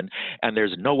imagine, and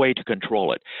there's no way to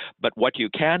control it. But what you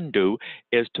can do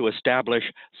is to establish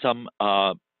some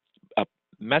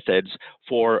methods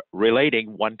for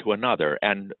relating one to another.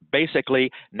 And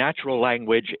basically, natural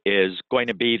language is going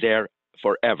to be there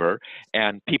forever,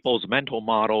 and people's mental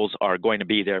models are going to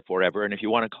be there forever. And if you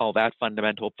want to call that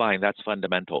fundamental, fine, that's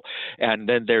fundamental. And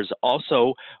then there's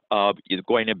also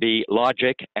going to be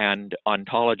logic and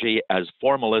ontology as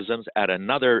formalisms at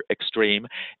another extreme.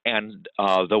 And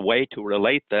the way to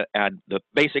relate and the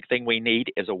basic thing we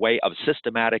need is a way of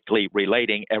systematically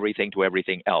relating everything to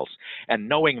everything else. And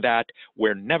knowing that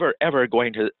we're never ever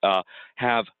going to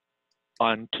have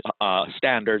on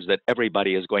standards that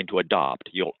everybody is going to adopt.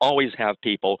 You'll always have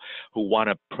people who want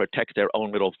to protect their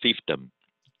own little fiefdom.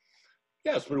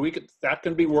 Yes, but that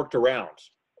can be worked around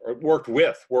or worked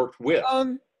with.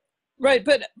 Right,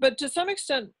 but to some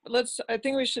extent, I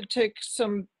think we should take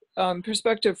some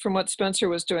perspective from what Spencer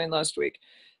was doing last week.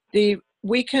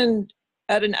 We can,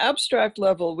 at an abstract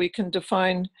level, we can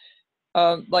define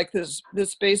like this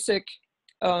basic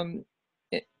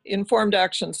informed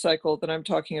action cycle that I'm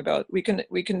talking about. We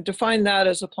can define that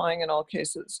as applying in all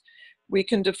cases. We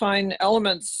can define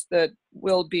elements that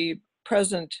will be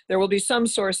present. There will be some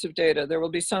source of data. There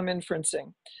will be some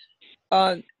inferencing.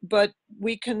 But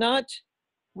we can't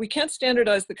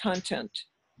standardize the content.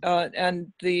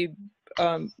 And he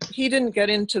didn't get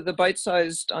into the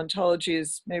bite-sized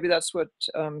ontologies. Maybe that's what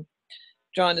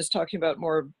John is talking about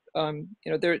more.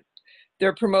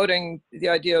 They're promoting the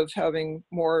idea of having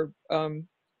more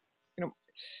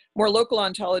more local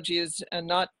ontologies and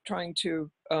not trying to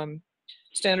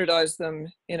standardize them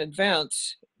in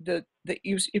advance. That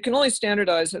you can only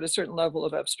standardize at a certain level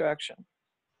of abstraction.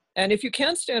 And if you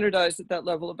can standardize at that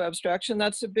level of abstraction,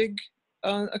 that's a big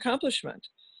accomplishment.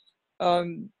 But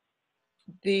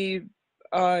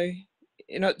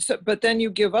then you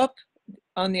give up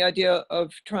on the idea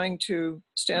of trying to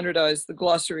standardize the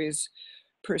glossaries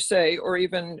per se, or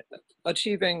even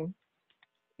achieving,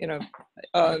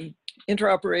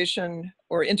 interoperation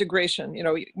or integration.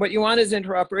 What you want is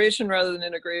interoperation rather than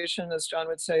integration, as John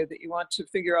would say, that you want to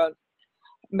figure out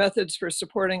methods for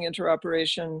supporting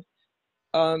interoperation.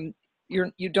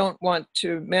 You don't want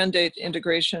to mandate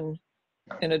integration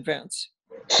in advance.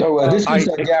 So this is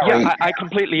Gary. Yeah, I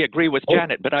completely agree with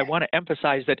Janet, but I want to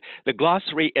emphasize that the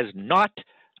glossary is not,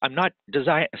 I'm not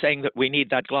saying that we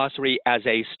need that glossary as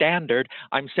a standard.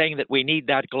 I'm saying that we need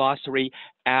that glossary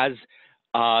as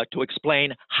to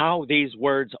explain how these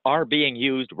words are being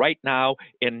used right now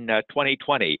in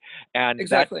 2020. And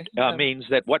exactly. That means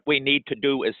that what we need to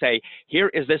do is say, here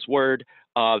is this word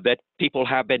that people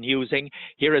have been using.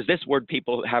 Here is this word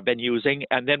people have been using.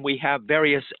 And then we have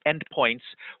various endpoints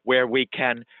where we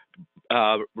can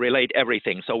relate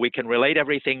everything. So we can relate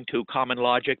everything to common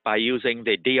logic by using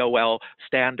the DOL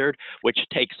standard, which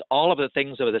takes all of the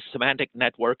things of the semantic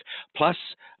network plus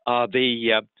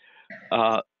the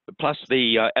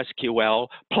SQL,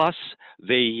 plus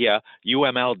the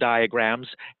UML diagrams,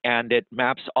 and it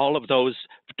maps all of those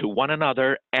to one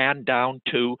another and down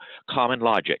to common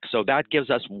logic. So that gives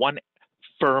us one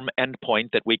firm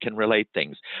endpoint that we can relate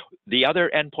things. The other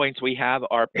endpoints we have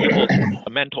are people's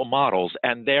mental models,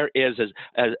 and there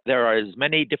are as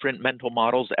many different mental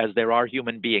models as there are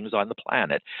human beings on the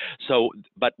planet. So,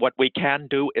 but what we can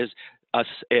do is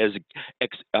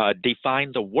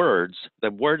define the words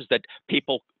that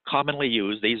people commonly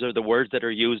use. These are the words that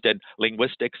are used in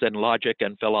linguistics and logic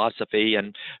and philosophy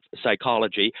and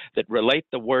psychology that relate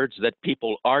the words that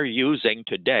people are using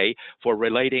today for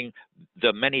relating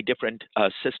the many different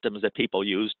systems that people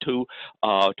use to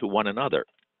one another.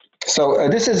 So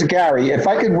this is Gary. If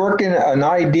I could work in an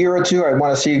idea or two, I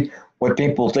want to see what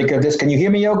people think of this. Can you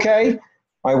hear me okay?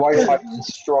 My Wi-Fi is the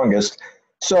strongest.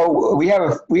 So we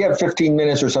have 15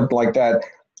 minutes or something like that.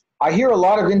 I hear a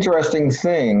lot of interesting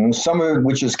things, some of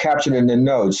which is captured in the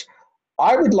notes.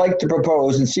 I would like to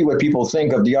propose and see what people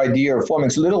think of the idea of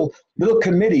forming little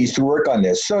committees to work on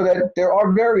this, so that there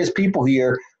are various people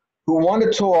here who want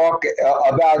to talk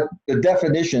about the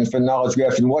definitions for knowledge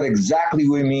graphs and what exactly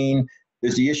we mean.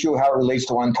 There's the issue of how it relates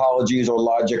to ontologies or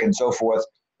logic and so forth.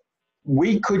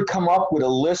 We could come up with a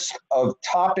list of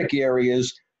topic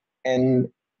areas and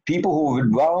people who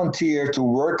would volunteer to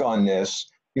work on this.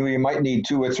 You might need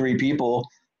 2 or 3 people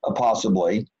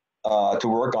possibly to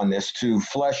work on this, to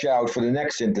flesh out for the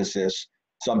next synthesis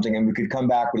something, and we could come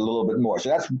back with a little bit more. So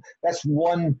that's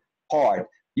one part.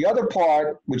 The other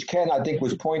part, which Ken I think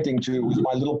was pointing to, was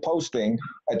my little posting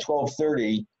at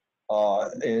 12:30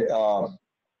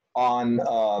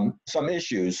 on some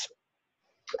issues.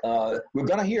 We're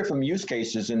going to hear from use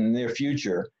cases in the near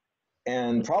future,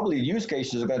 and probably use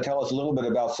cases are going to tell us a little bit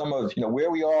about some of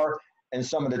where we are and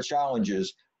some of the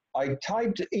challenges. I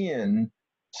typed in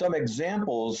some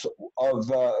examples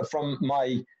of from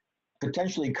my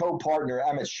potentially co-partner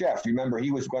Amit Sheff. Remember,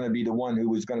 he was going to be the one who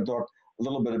was going to talk a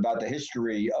little bit about the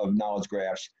history of knowledge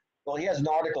graphs. Well, he has an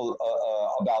article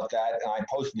about that, and I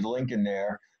posted the link in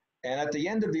there. And at the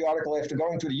end of the article, after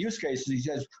going through the use cases, he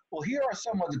says, well, here are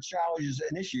some of the challenges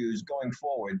and issues going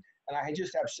forward. And I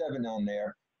just have 7 on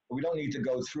there. But we don't need to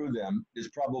go through them. There's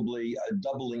probably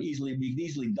doubling, we can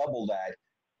easily double that.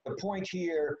 The point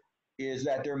here is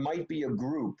that there might be a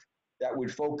group that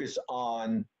would focus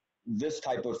on this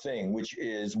type of thing, which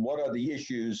is what are the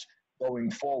issues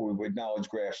going forward with knowledge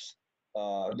graphs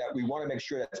that we want to make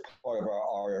sure that's part of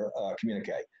our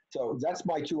communique. So that's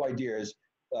my 2 ideas.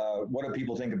 What do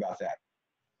people think about that?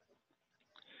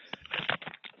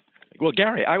 Well,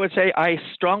 Gary, I would say I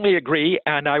strongly agree,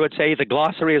 and I would say the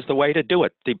glossary is the way to do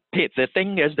it. The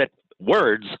thing is that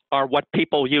words are what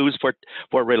people use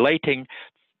for relating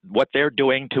what they're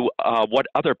doing to what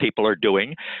other people are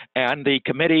doing, and the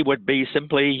committee would be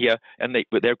simply,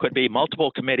 there could be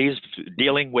multiple committees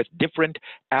dealing with different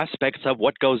aspects of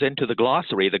what goes into the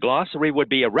glossary. The glossary would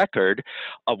be a record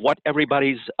of what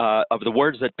everybody's, of the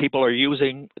words that people are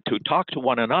using to talk to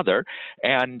one another,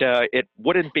 and it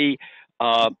wouldn't be,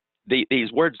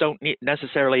 these words don't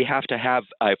necessarily have to have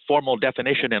a formal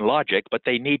definition in logic, but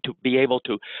they need to be able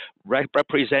to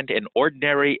represent in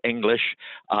ordinary English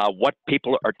what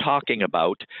people are talking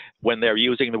about when they're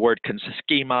using the word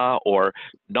schema or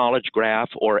knowledge graph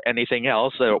or anything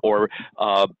else, or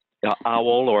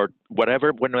OWL or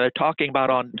whatever. When they're talking about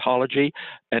ontology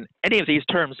and any of these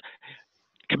terms,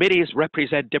 committees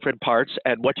represent different parts,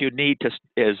 and what you need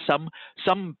is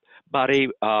somebody,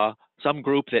 some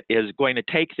group that is going to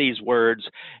take these words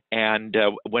and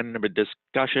when the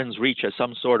discussions reach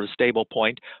some sort of stable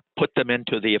point, put them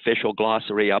into the official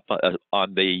glossary up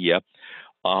on the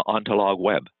Ontolog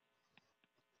web.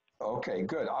 Okay,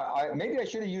 good. Maybe I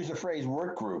should have used the phrase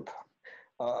work group.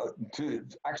 To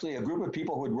actually a group of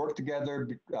people who would work together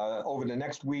over the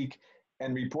next week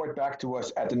and report back to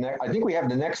us at the next. I think we have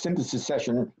the next synthesis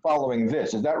session following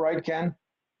this. Is that right, Ken?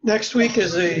 Next week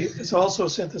is also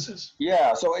synthesis.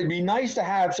 Yeah, so it'd be nice to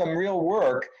have some real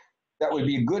work that would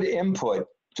be good input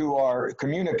to our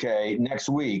communique next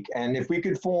week. And if we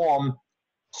could form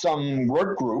some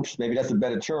work groups, maybe that's a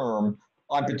better term,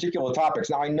 on particular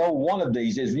topics. Now, I know one of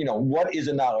these is, what is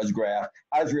a knowledge graph?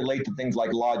 How does it relate to things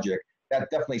like logic? That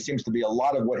definitely seems to be a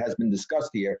lot of what has been discussed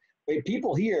here. But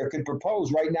people here could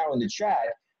propose right now in the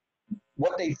chat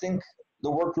what they think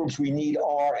the work groups we need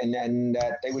are, and then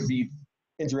that they would be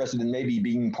interested in maybe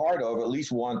being part of, at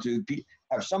least want to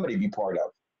have somebody be part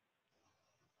of.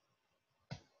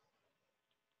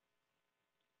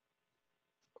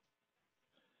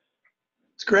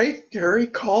 It's great, Gary.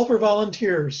 Call for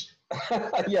volunteers.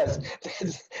 Yes,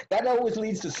 that always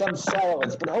leads to some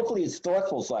silence, but hopefully it's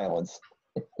thoughtful silence.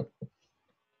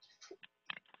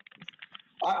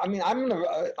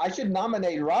 I should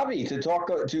nominate Ravi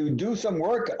to do some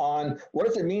work on what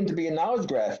does it mean to be a knowledge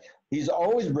graph. He's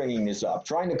always bringing this up,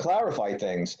 trying to clarify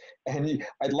things, and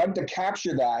I'd like to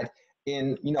capture that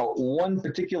in one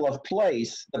particular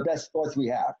place, the best thoughts we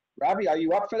have. Ravi, are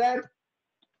you up for that?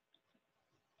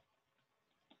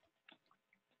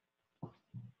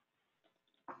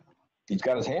 He's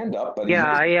got his hand up, but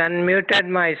Yeah, I unmuted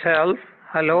myself.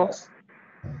 Hello, yes.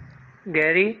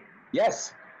 Gary.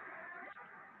 Yes.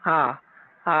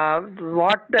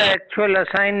 What the actual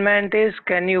assignment is,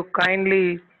 can you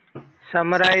kindly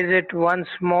summarize it once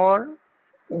more?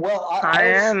 Well,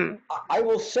 I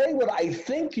will say what I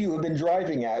think you have been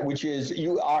driving at, which is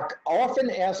you are often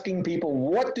asking people,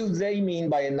 what do they mean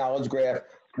by a knowledge graph?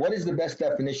 What is the best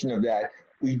definition of that?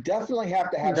 We definitely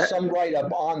have to have some write-up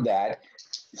on that.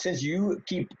 Since you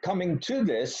keep coming to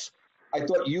this, I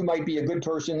thought you might be a good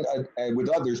person with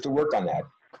others to work on that.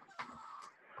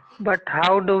 But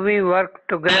how do we work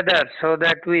together so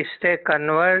that we stay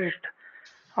converged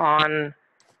on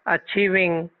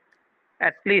achieving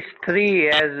at least three,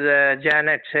 as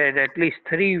Janet said, at least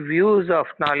three views of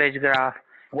knowledge graph,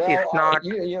 if not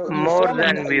more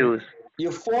than views?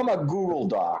 You form a Google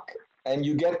Doc and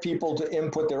you get people to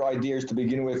input their ideas to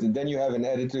begin with, and then you have an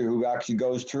editor who actually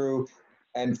goes through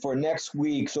and for next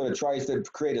week sort of tries to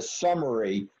create a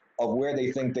summary of where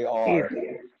they think they are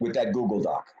with that Google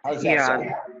Doc. How does that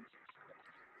sound?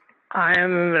 I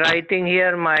am writing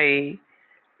here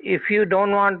if you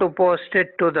don't want to post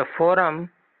it to the forum,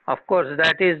 of course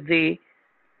that is the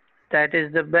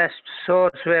best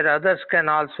source where others can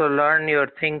also learn your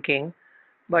thinking.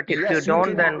 But if you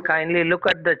don't, then kindly look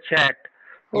at the chat.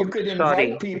 You could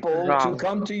invite people to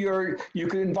come to you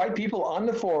could invite people on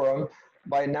the forum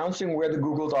by announcing where the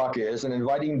Google Doc is and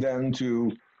inviting them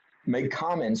to make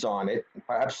comments on it,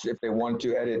 perhaps if they want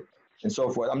to edit and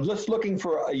so forth. I'm just looking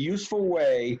for a useful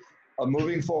way of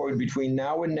moving forward between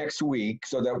now and next week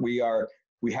so that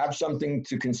we have something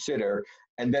to consider.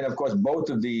 And then, of course, both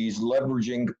of these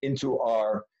leveraging into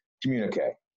our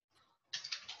communique.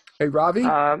 Hey, Ravi?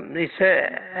 It's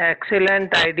an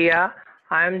excellent idea.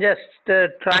 I'm just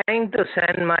trying to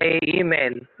send my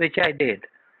email, which I did.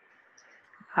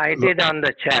 I did on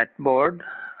the chat board.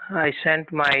 I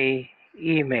sent my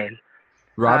email.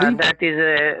 Ravi? That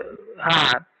is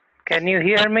can you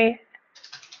hear me?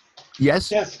 Yes?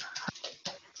 Yes.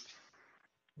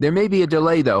 There may be a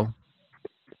delay, though.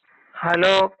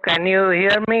 Hello, can you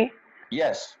hear me?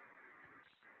 Yes.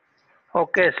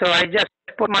 Okay, so I just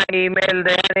put my email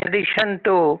there in addition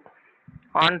to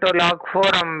Ontology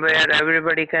forum where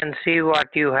everybody can see what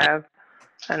you have.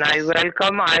 And I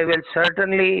will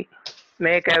certainly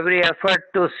make every effort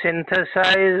to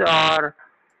synthesize or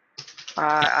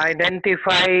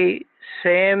identify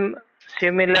same,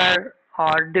 similar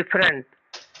or different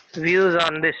views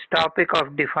on this topic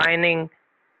of defining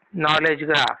knowledge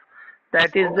graph.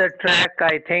 That is the track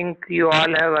I think you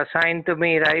all have assigned to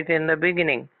me right in the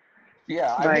beginning.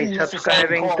 Yeah, by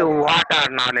subscribing to what are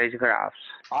knowledge graphs.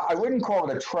 I wouldn't call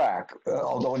it a track,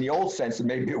 although in the old sense,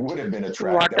 maybe it would have been a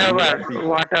track.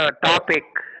 Whatever topic.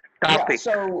 Yeah,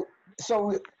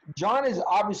 so John is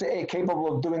obviously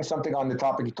capable of doing something on the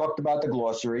topic. He talked about the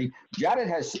glossary. Janet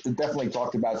has definitely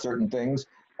talked about certain things,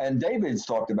 and David's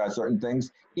talked about certain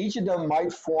things. Each of them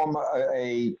might form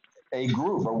a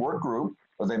group, a work group,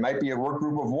 or they might be a work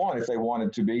group of one if they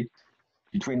wanted to be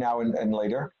between now and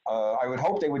later. I would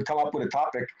hope they would come up with a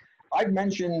topic. I've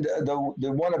mentioned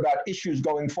the one about issues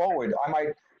going forward. I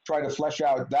might try to flesh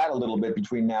out that a little bit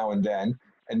between now and then,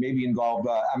 and maybe involve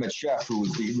Amit Sheff, who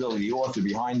is really the author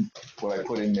behind what I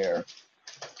put in there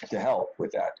to help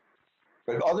with that.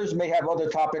 But others may have other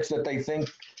topics that they think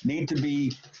need to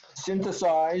be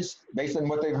synthesized based on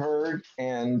what they've heard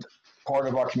and part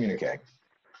of our communique.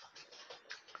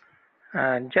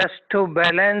 Just to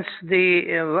balance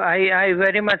I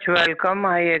very much welcome,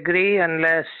 I agree,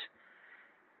 unless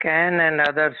Ken and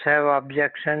others have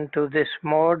objection to this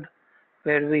mode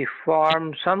where we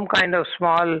form some kind of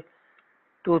small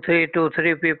two,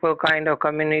 three people kind of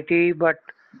community, but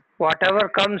whatever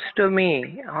comes to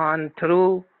me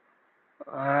through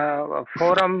a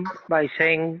forum by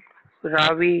saying,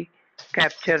 Ravi,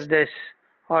 capture this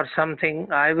or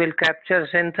something, I will capture,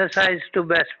 synthesize to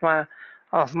best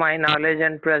of my knowledge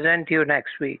and present you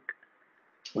next week.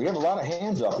 We have a lot of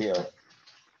hands up here.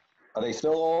 Are they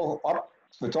still all up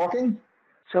for talking?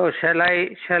 So shall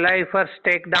I first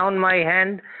take down my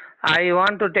hand? I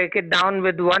want to take it down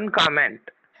with one comment.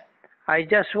 I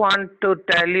just want to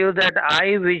tell you that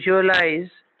I visualize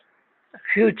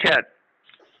future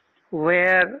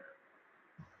where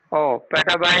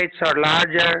petabytes or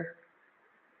larger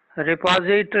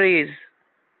repositories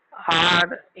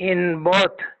are in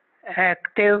both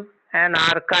active and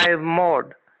archive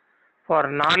mode for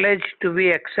knowledge to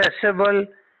be accessible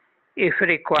if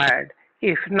required.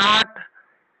 If not,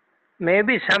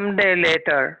 maybe someday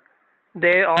later,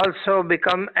 they also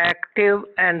become active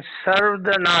and serve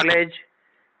the knowledge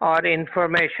or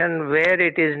information where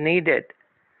it is needed.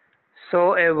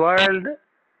 So a world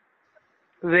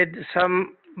with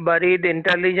some buried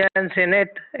intelligence in it,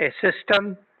 a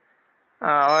system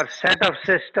or set of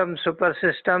systems, super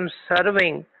systems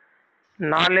serving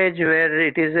knowledge where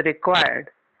it is required,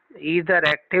 either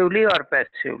actively or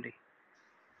passively.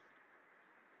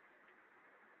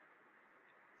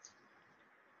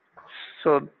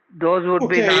 So those would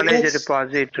be Okay, knowledge let's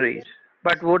repositories.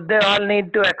 But would they all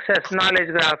need to access knowledge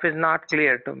graph is not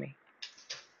clear to me.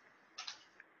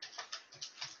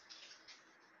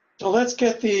 so let's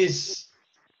get these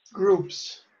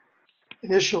groups,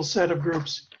 initial set of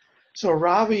groups. So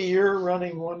Ravi, you're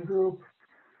running one group.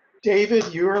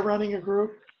 David, you're running a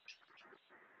group.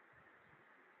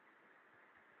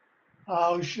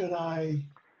 How should I'm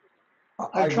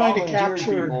I trying to volunteered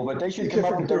capture people, but they the should come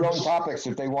up different with their own groups. topics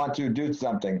if they want to do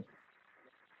something.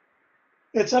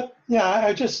 It's up, yeah,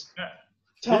 I just,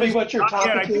 tell me what your I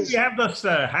topic think we is. have those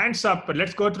hands up, but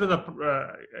let's go through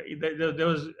there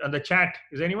was on the chat.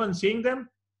 Is anyone seeing them?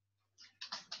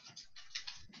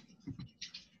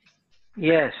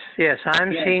 Yes,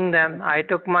 I'm seeing them. I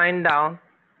took mine down.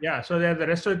 Yeah, so there are the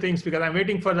rest of the things because I'm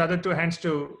waiting for the other two hands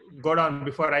to go down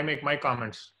before I make my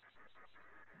comments.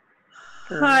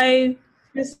 Hi,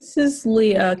 this is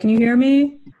Leah. Can you hear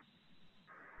me?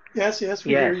 Yes, we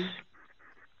hear you.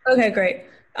 Okay, great.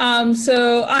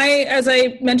 So as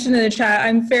I mentioned in the chat,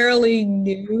 I'm fairly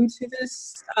new to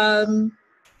this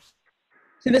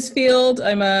field.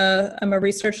 I'm a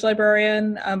research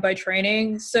librarian by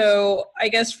training. So I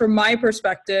guess from my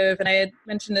perspective, and I had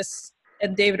mentioned this,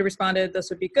 and David responded,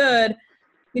 this would be good.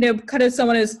 You know, kind of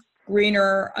someone is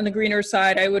on the greener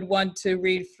side, I would want to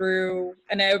read through,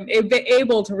 and I'm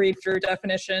able to read through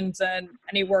definitions and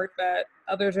any work that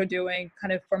others are doing,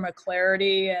 kind of from a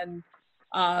clarity and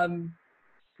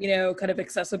you know, kind of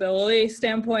accessibility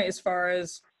standpoint, as far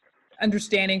as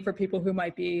understanding for people who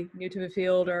might be new to the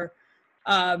field or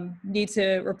need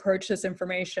to approach this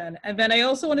information. And then I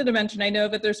also wanted to mention, I know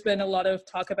that there's been a lot of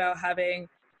talk about having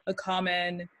a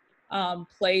common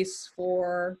place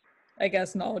for, I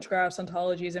guess, knowledge graphs,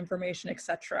 ontologies, information,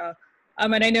 etc.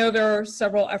 And I know there are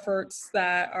several efforts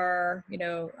that are, you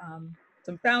know,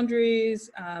 some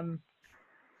foundries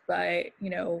by,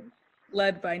 you know,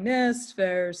 led by NIST.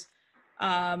 There's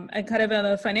and kind of on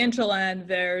the financial end,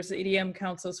 there's the EDM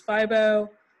Council's FIBO.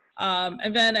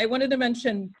 And then I wanted to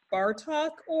mention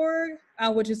BARTOC.org,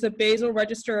 which is the Basel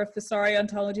Register of Thesauri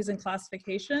Ontologies and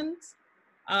Classifications.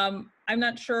 I'm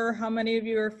not sure how many of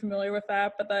you are familiar with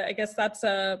that, but I guess that's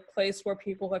a place where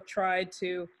people have tried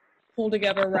to pull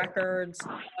together records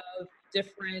of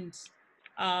different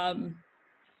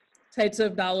types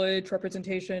of knowledge,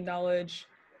 representation, knowledge,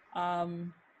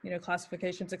 you know,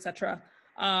 classifications, etc.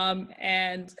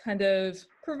 And kind of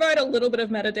provide a little bit of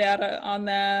metadata on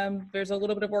them. There's a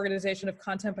little bit of organization of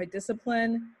content by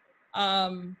discipline.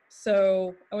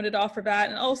 So I wanted to offer that,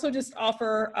 and also just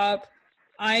offer up,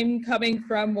 I'm coming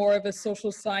from more of a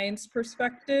social science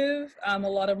perspective. A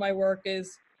lot of my work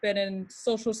has been in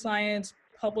social science,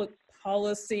 public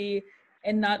policy,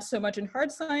 and not so much in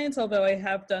hard science, although I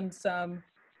have done some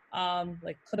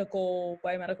like clinical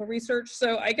biomedical research.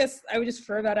 So I guess I would just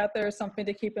throw that out there as something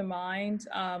to keep in mind.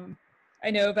 I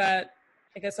know that,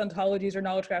 I guess, ontologies or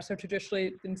knowledge graphs have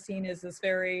traditionally been seen as this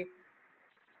very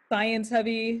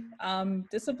science-heavy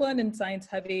discipline and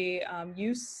science-heavy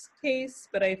use case,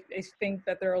 but I think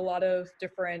that there are a lot of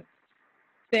different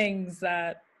things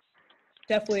that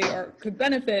definitely could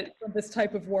benefit from this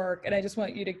type of work, and I just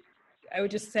want you to, I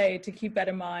would just say to keep that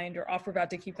in mind, or offer about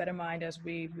to keep that in mind as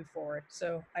we move forward.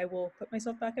 So I will put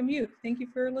myself back on mute. Thank you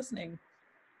for listening.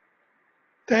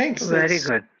 Thanks. Very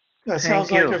good. That sounds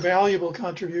like a valuable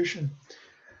contribution.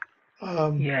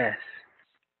 Yes.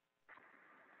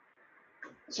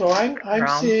 So I'm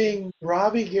seeing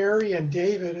Robbie, Gary, and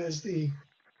David as the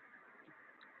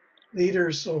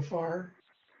leaders so far.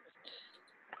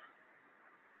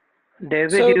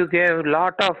 David, you gave a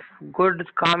lot of good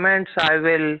comments. I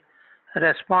will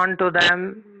respond to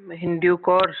them in due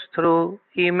course through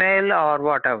email or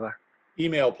whatever.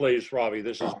 Email, please, Robbie.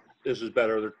 This is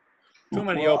better. There are too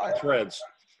many open threads.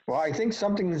 Well, I think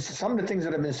some of the things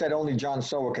that have been said, only John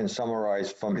Sowa can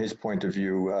summarize from his point of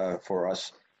view for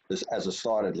us, as a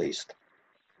start at least.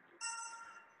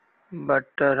 But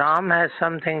Ram has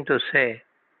something to say.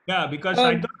 Yeah, because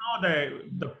I don't know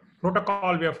the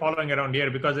protocol we are following around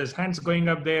here, because there's hands going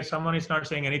up there. Someone is not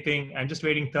saying anything. I'm just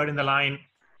waiting third in the line.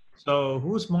 So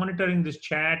who's monitoring this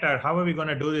chat, or how are we going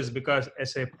to do this? Because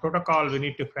as a protocol, we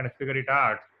need to kind of figure it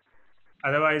out.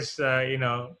 Otherwise, you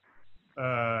know,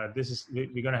 we're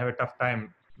going to have a tough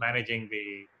time managing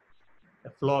the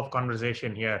flow of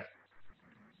conversation here.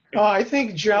 I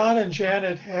think John and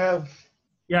Janet have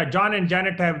Yeah, John and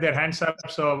Janet have their hands up,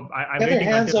 so I'm Have their waiting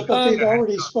hands until up, but they've their hands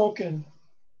already up. spoken.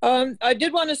 I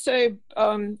did want to say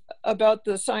about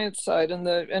the science side and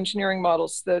the engineering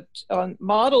models that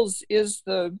models is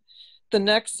the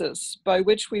nexus by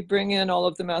which we bring in all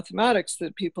of the mathematics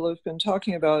that people have been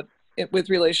talking about with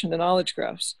relation to knowledge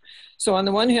graphs. So on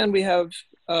the one hand, we have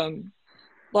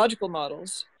logical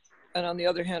models, and on the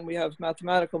other hand, we have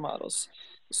mathematical models.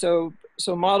 So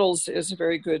models is a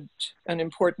very good and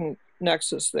important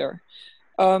nexus there.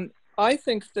 I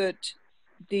think that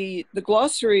the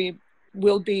glossary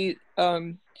will be,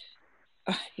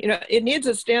 it needs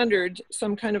a standard,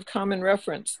 some kind of common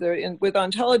reference. With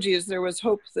ontologies, there was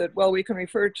hope that, well, we can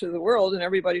refer to the world and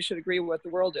everybody should agree what the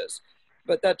world is.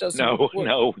 But that doesn't work.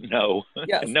 No.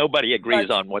 Yes. Nobody agrees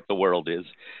on what the world is.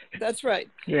 That's right.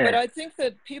 Yeah. But I think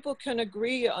that people can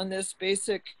agree on this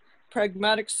basic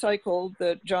pragmatic cycle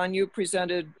that, John, you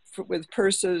presented with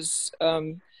Peirce's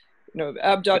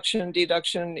abduction,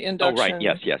 deduction, induction, Oh,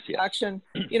 right. Yes. action.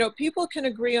 People can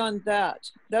agree on that.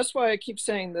 That's why I keep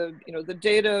saying the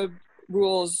data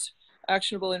rules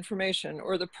actionable information,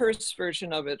 or the Peirce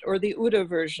version of it, or the UDA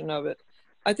version of it.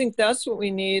 I think that's what we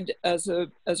need as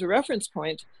a reference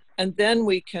point, and then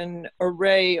we can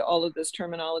array all of this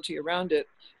terminology around it.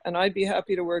 And I'd be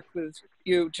happy to work with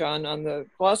you, John, on the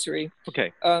glossary.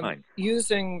 Okay, fine.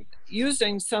 Using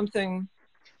something,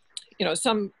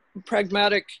 some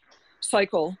pragmatic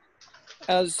cycle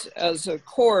as a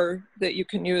core that you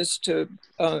can use to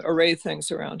array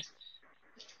things around.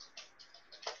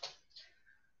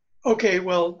 Okay,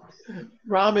 well,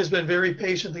 Ram has been very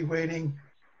patiently waiting.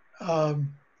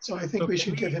 So I think we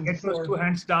should give him the get those floor. 2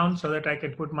 hands down so that I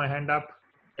can put my hand up.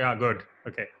 Yeah, good.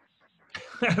 Okay.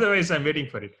 Otherwise, I'm waiting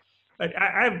for it. But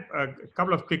I have a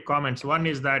couple of quick comments. One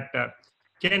is that,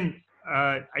 Ken,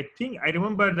 I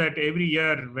remember that every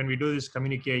year when we do this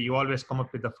communique, you always come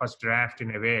up with the first draft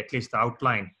in a way, at least the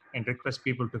outline, and request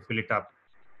people to fill it up.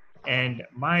 And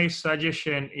my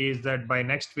suggestion is that by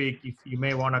next week, if you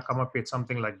may want to come up with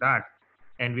something like that,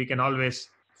 and we can always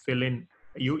fill in.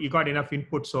 You got enough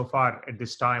input so far at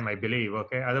this time, I believe.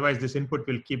 Okay, otherwise this input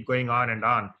will keep going on and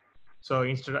on. So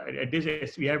instead, at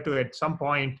this, we have to at some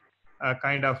point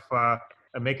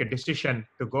make a decision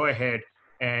to go ahead.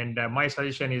 And my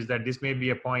suggestion is that this may be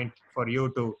a point for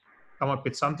you to come up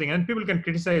with something, and people can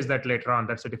criticize that later on.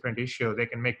 That's a different issue. They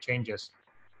can make changes.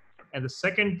 And the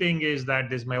second thing is that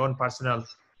this is my own personal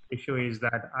issue, is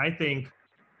that I think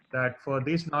that for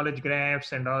these knowledge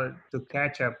graphs and all to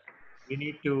catch up, we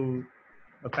need to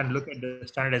kind of look at the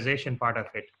standardization part of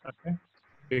it. Okay,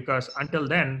 because until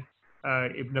then,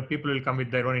 if the people will come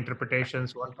with their own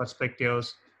interpretations, own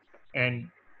perspectives, and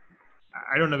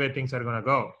I don't know where things are going to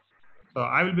go. So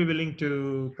I will be willing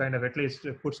to kind of at least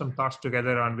put some thoughts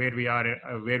together on where we are,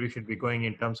 where we should be going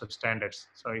in terms of standards.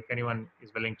 So if anyone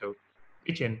is willing to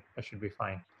pitch in, that should be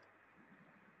fine.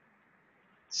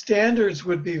 Standards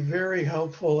would be very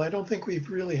helpful. I don't think we've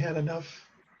really had enough.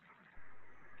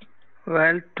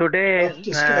 Well, today,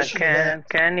 Discussion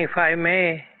can if I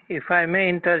may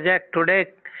interject, today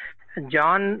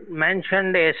John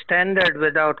mentioned a standard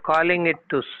without calling it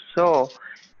to so.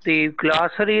 The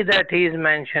glossary that he is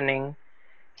mentioning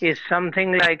is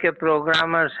something like a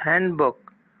programmer's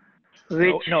handbook,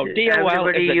 which no, DOL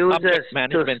everybody is an uses object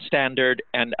management standard,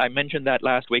 and I mentioned that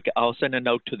last week. I'll send a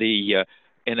note to the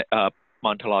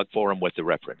Ontolog forum with the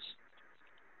reference.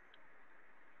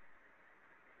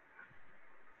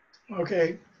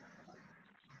 Okay.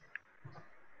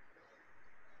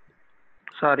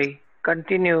 Sorry,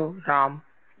 continue, Ram.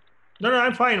 No,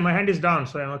 I'm fine. My hand is down,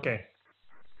 so I'm okay.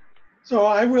 So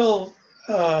I will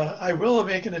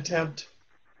make an attempt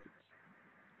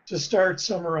to start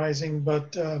summarizing,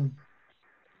 but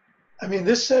I mean,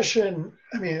 this session,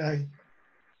 I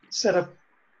set up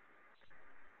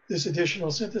this additional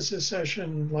synthesis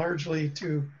session largely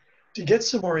to get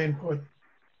some more input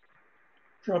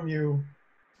from you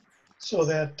so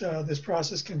that this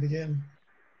process can begin.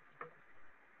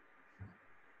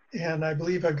 And I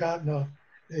believe I've gotten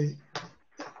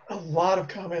a lot of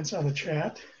comments on the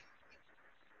chat.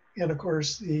 And of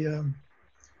course, the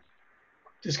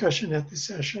discussion at the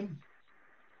session.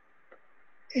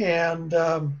 And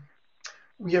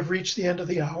we have reached the end of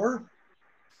the hour.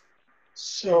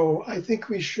 So I think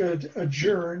we should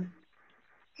adjourn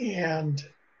and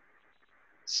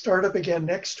start up again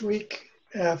next week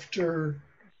after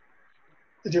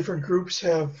the different groups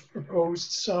have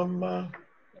proposed some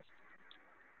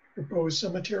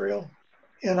material.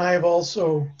 And I have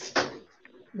also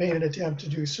made an attempt to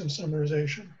do some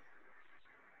summarization.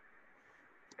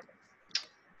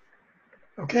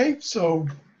 Okay, so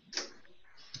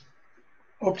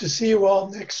hope to see you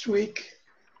all next week.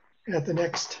 at the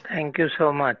next Thank you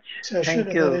so much. session.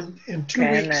 Thank And then you, in 2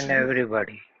 Ken weeks, and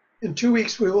everybody. in 2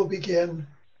 weeks, we will begin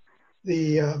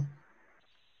the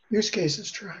use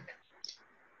cases track.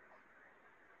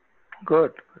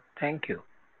 Good. Thank you.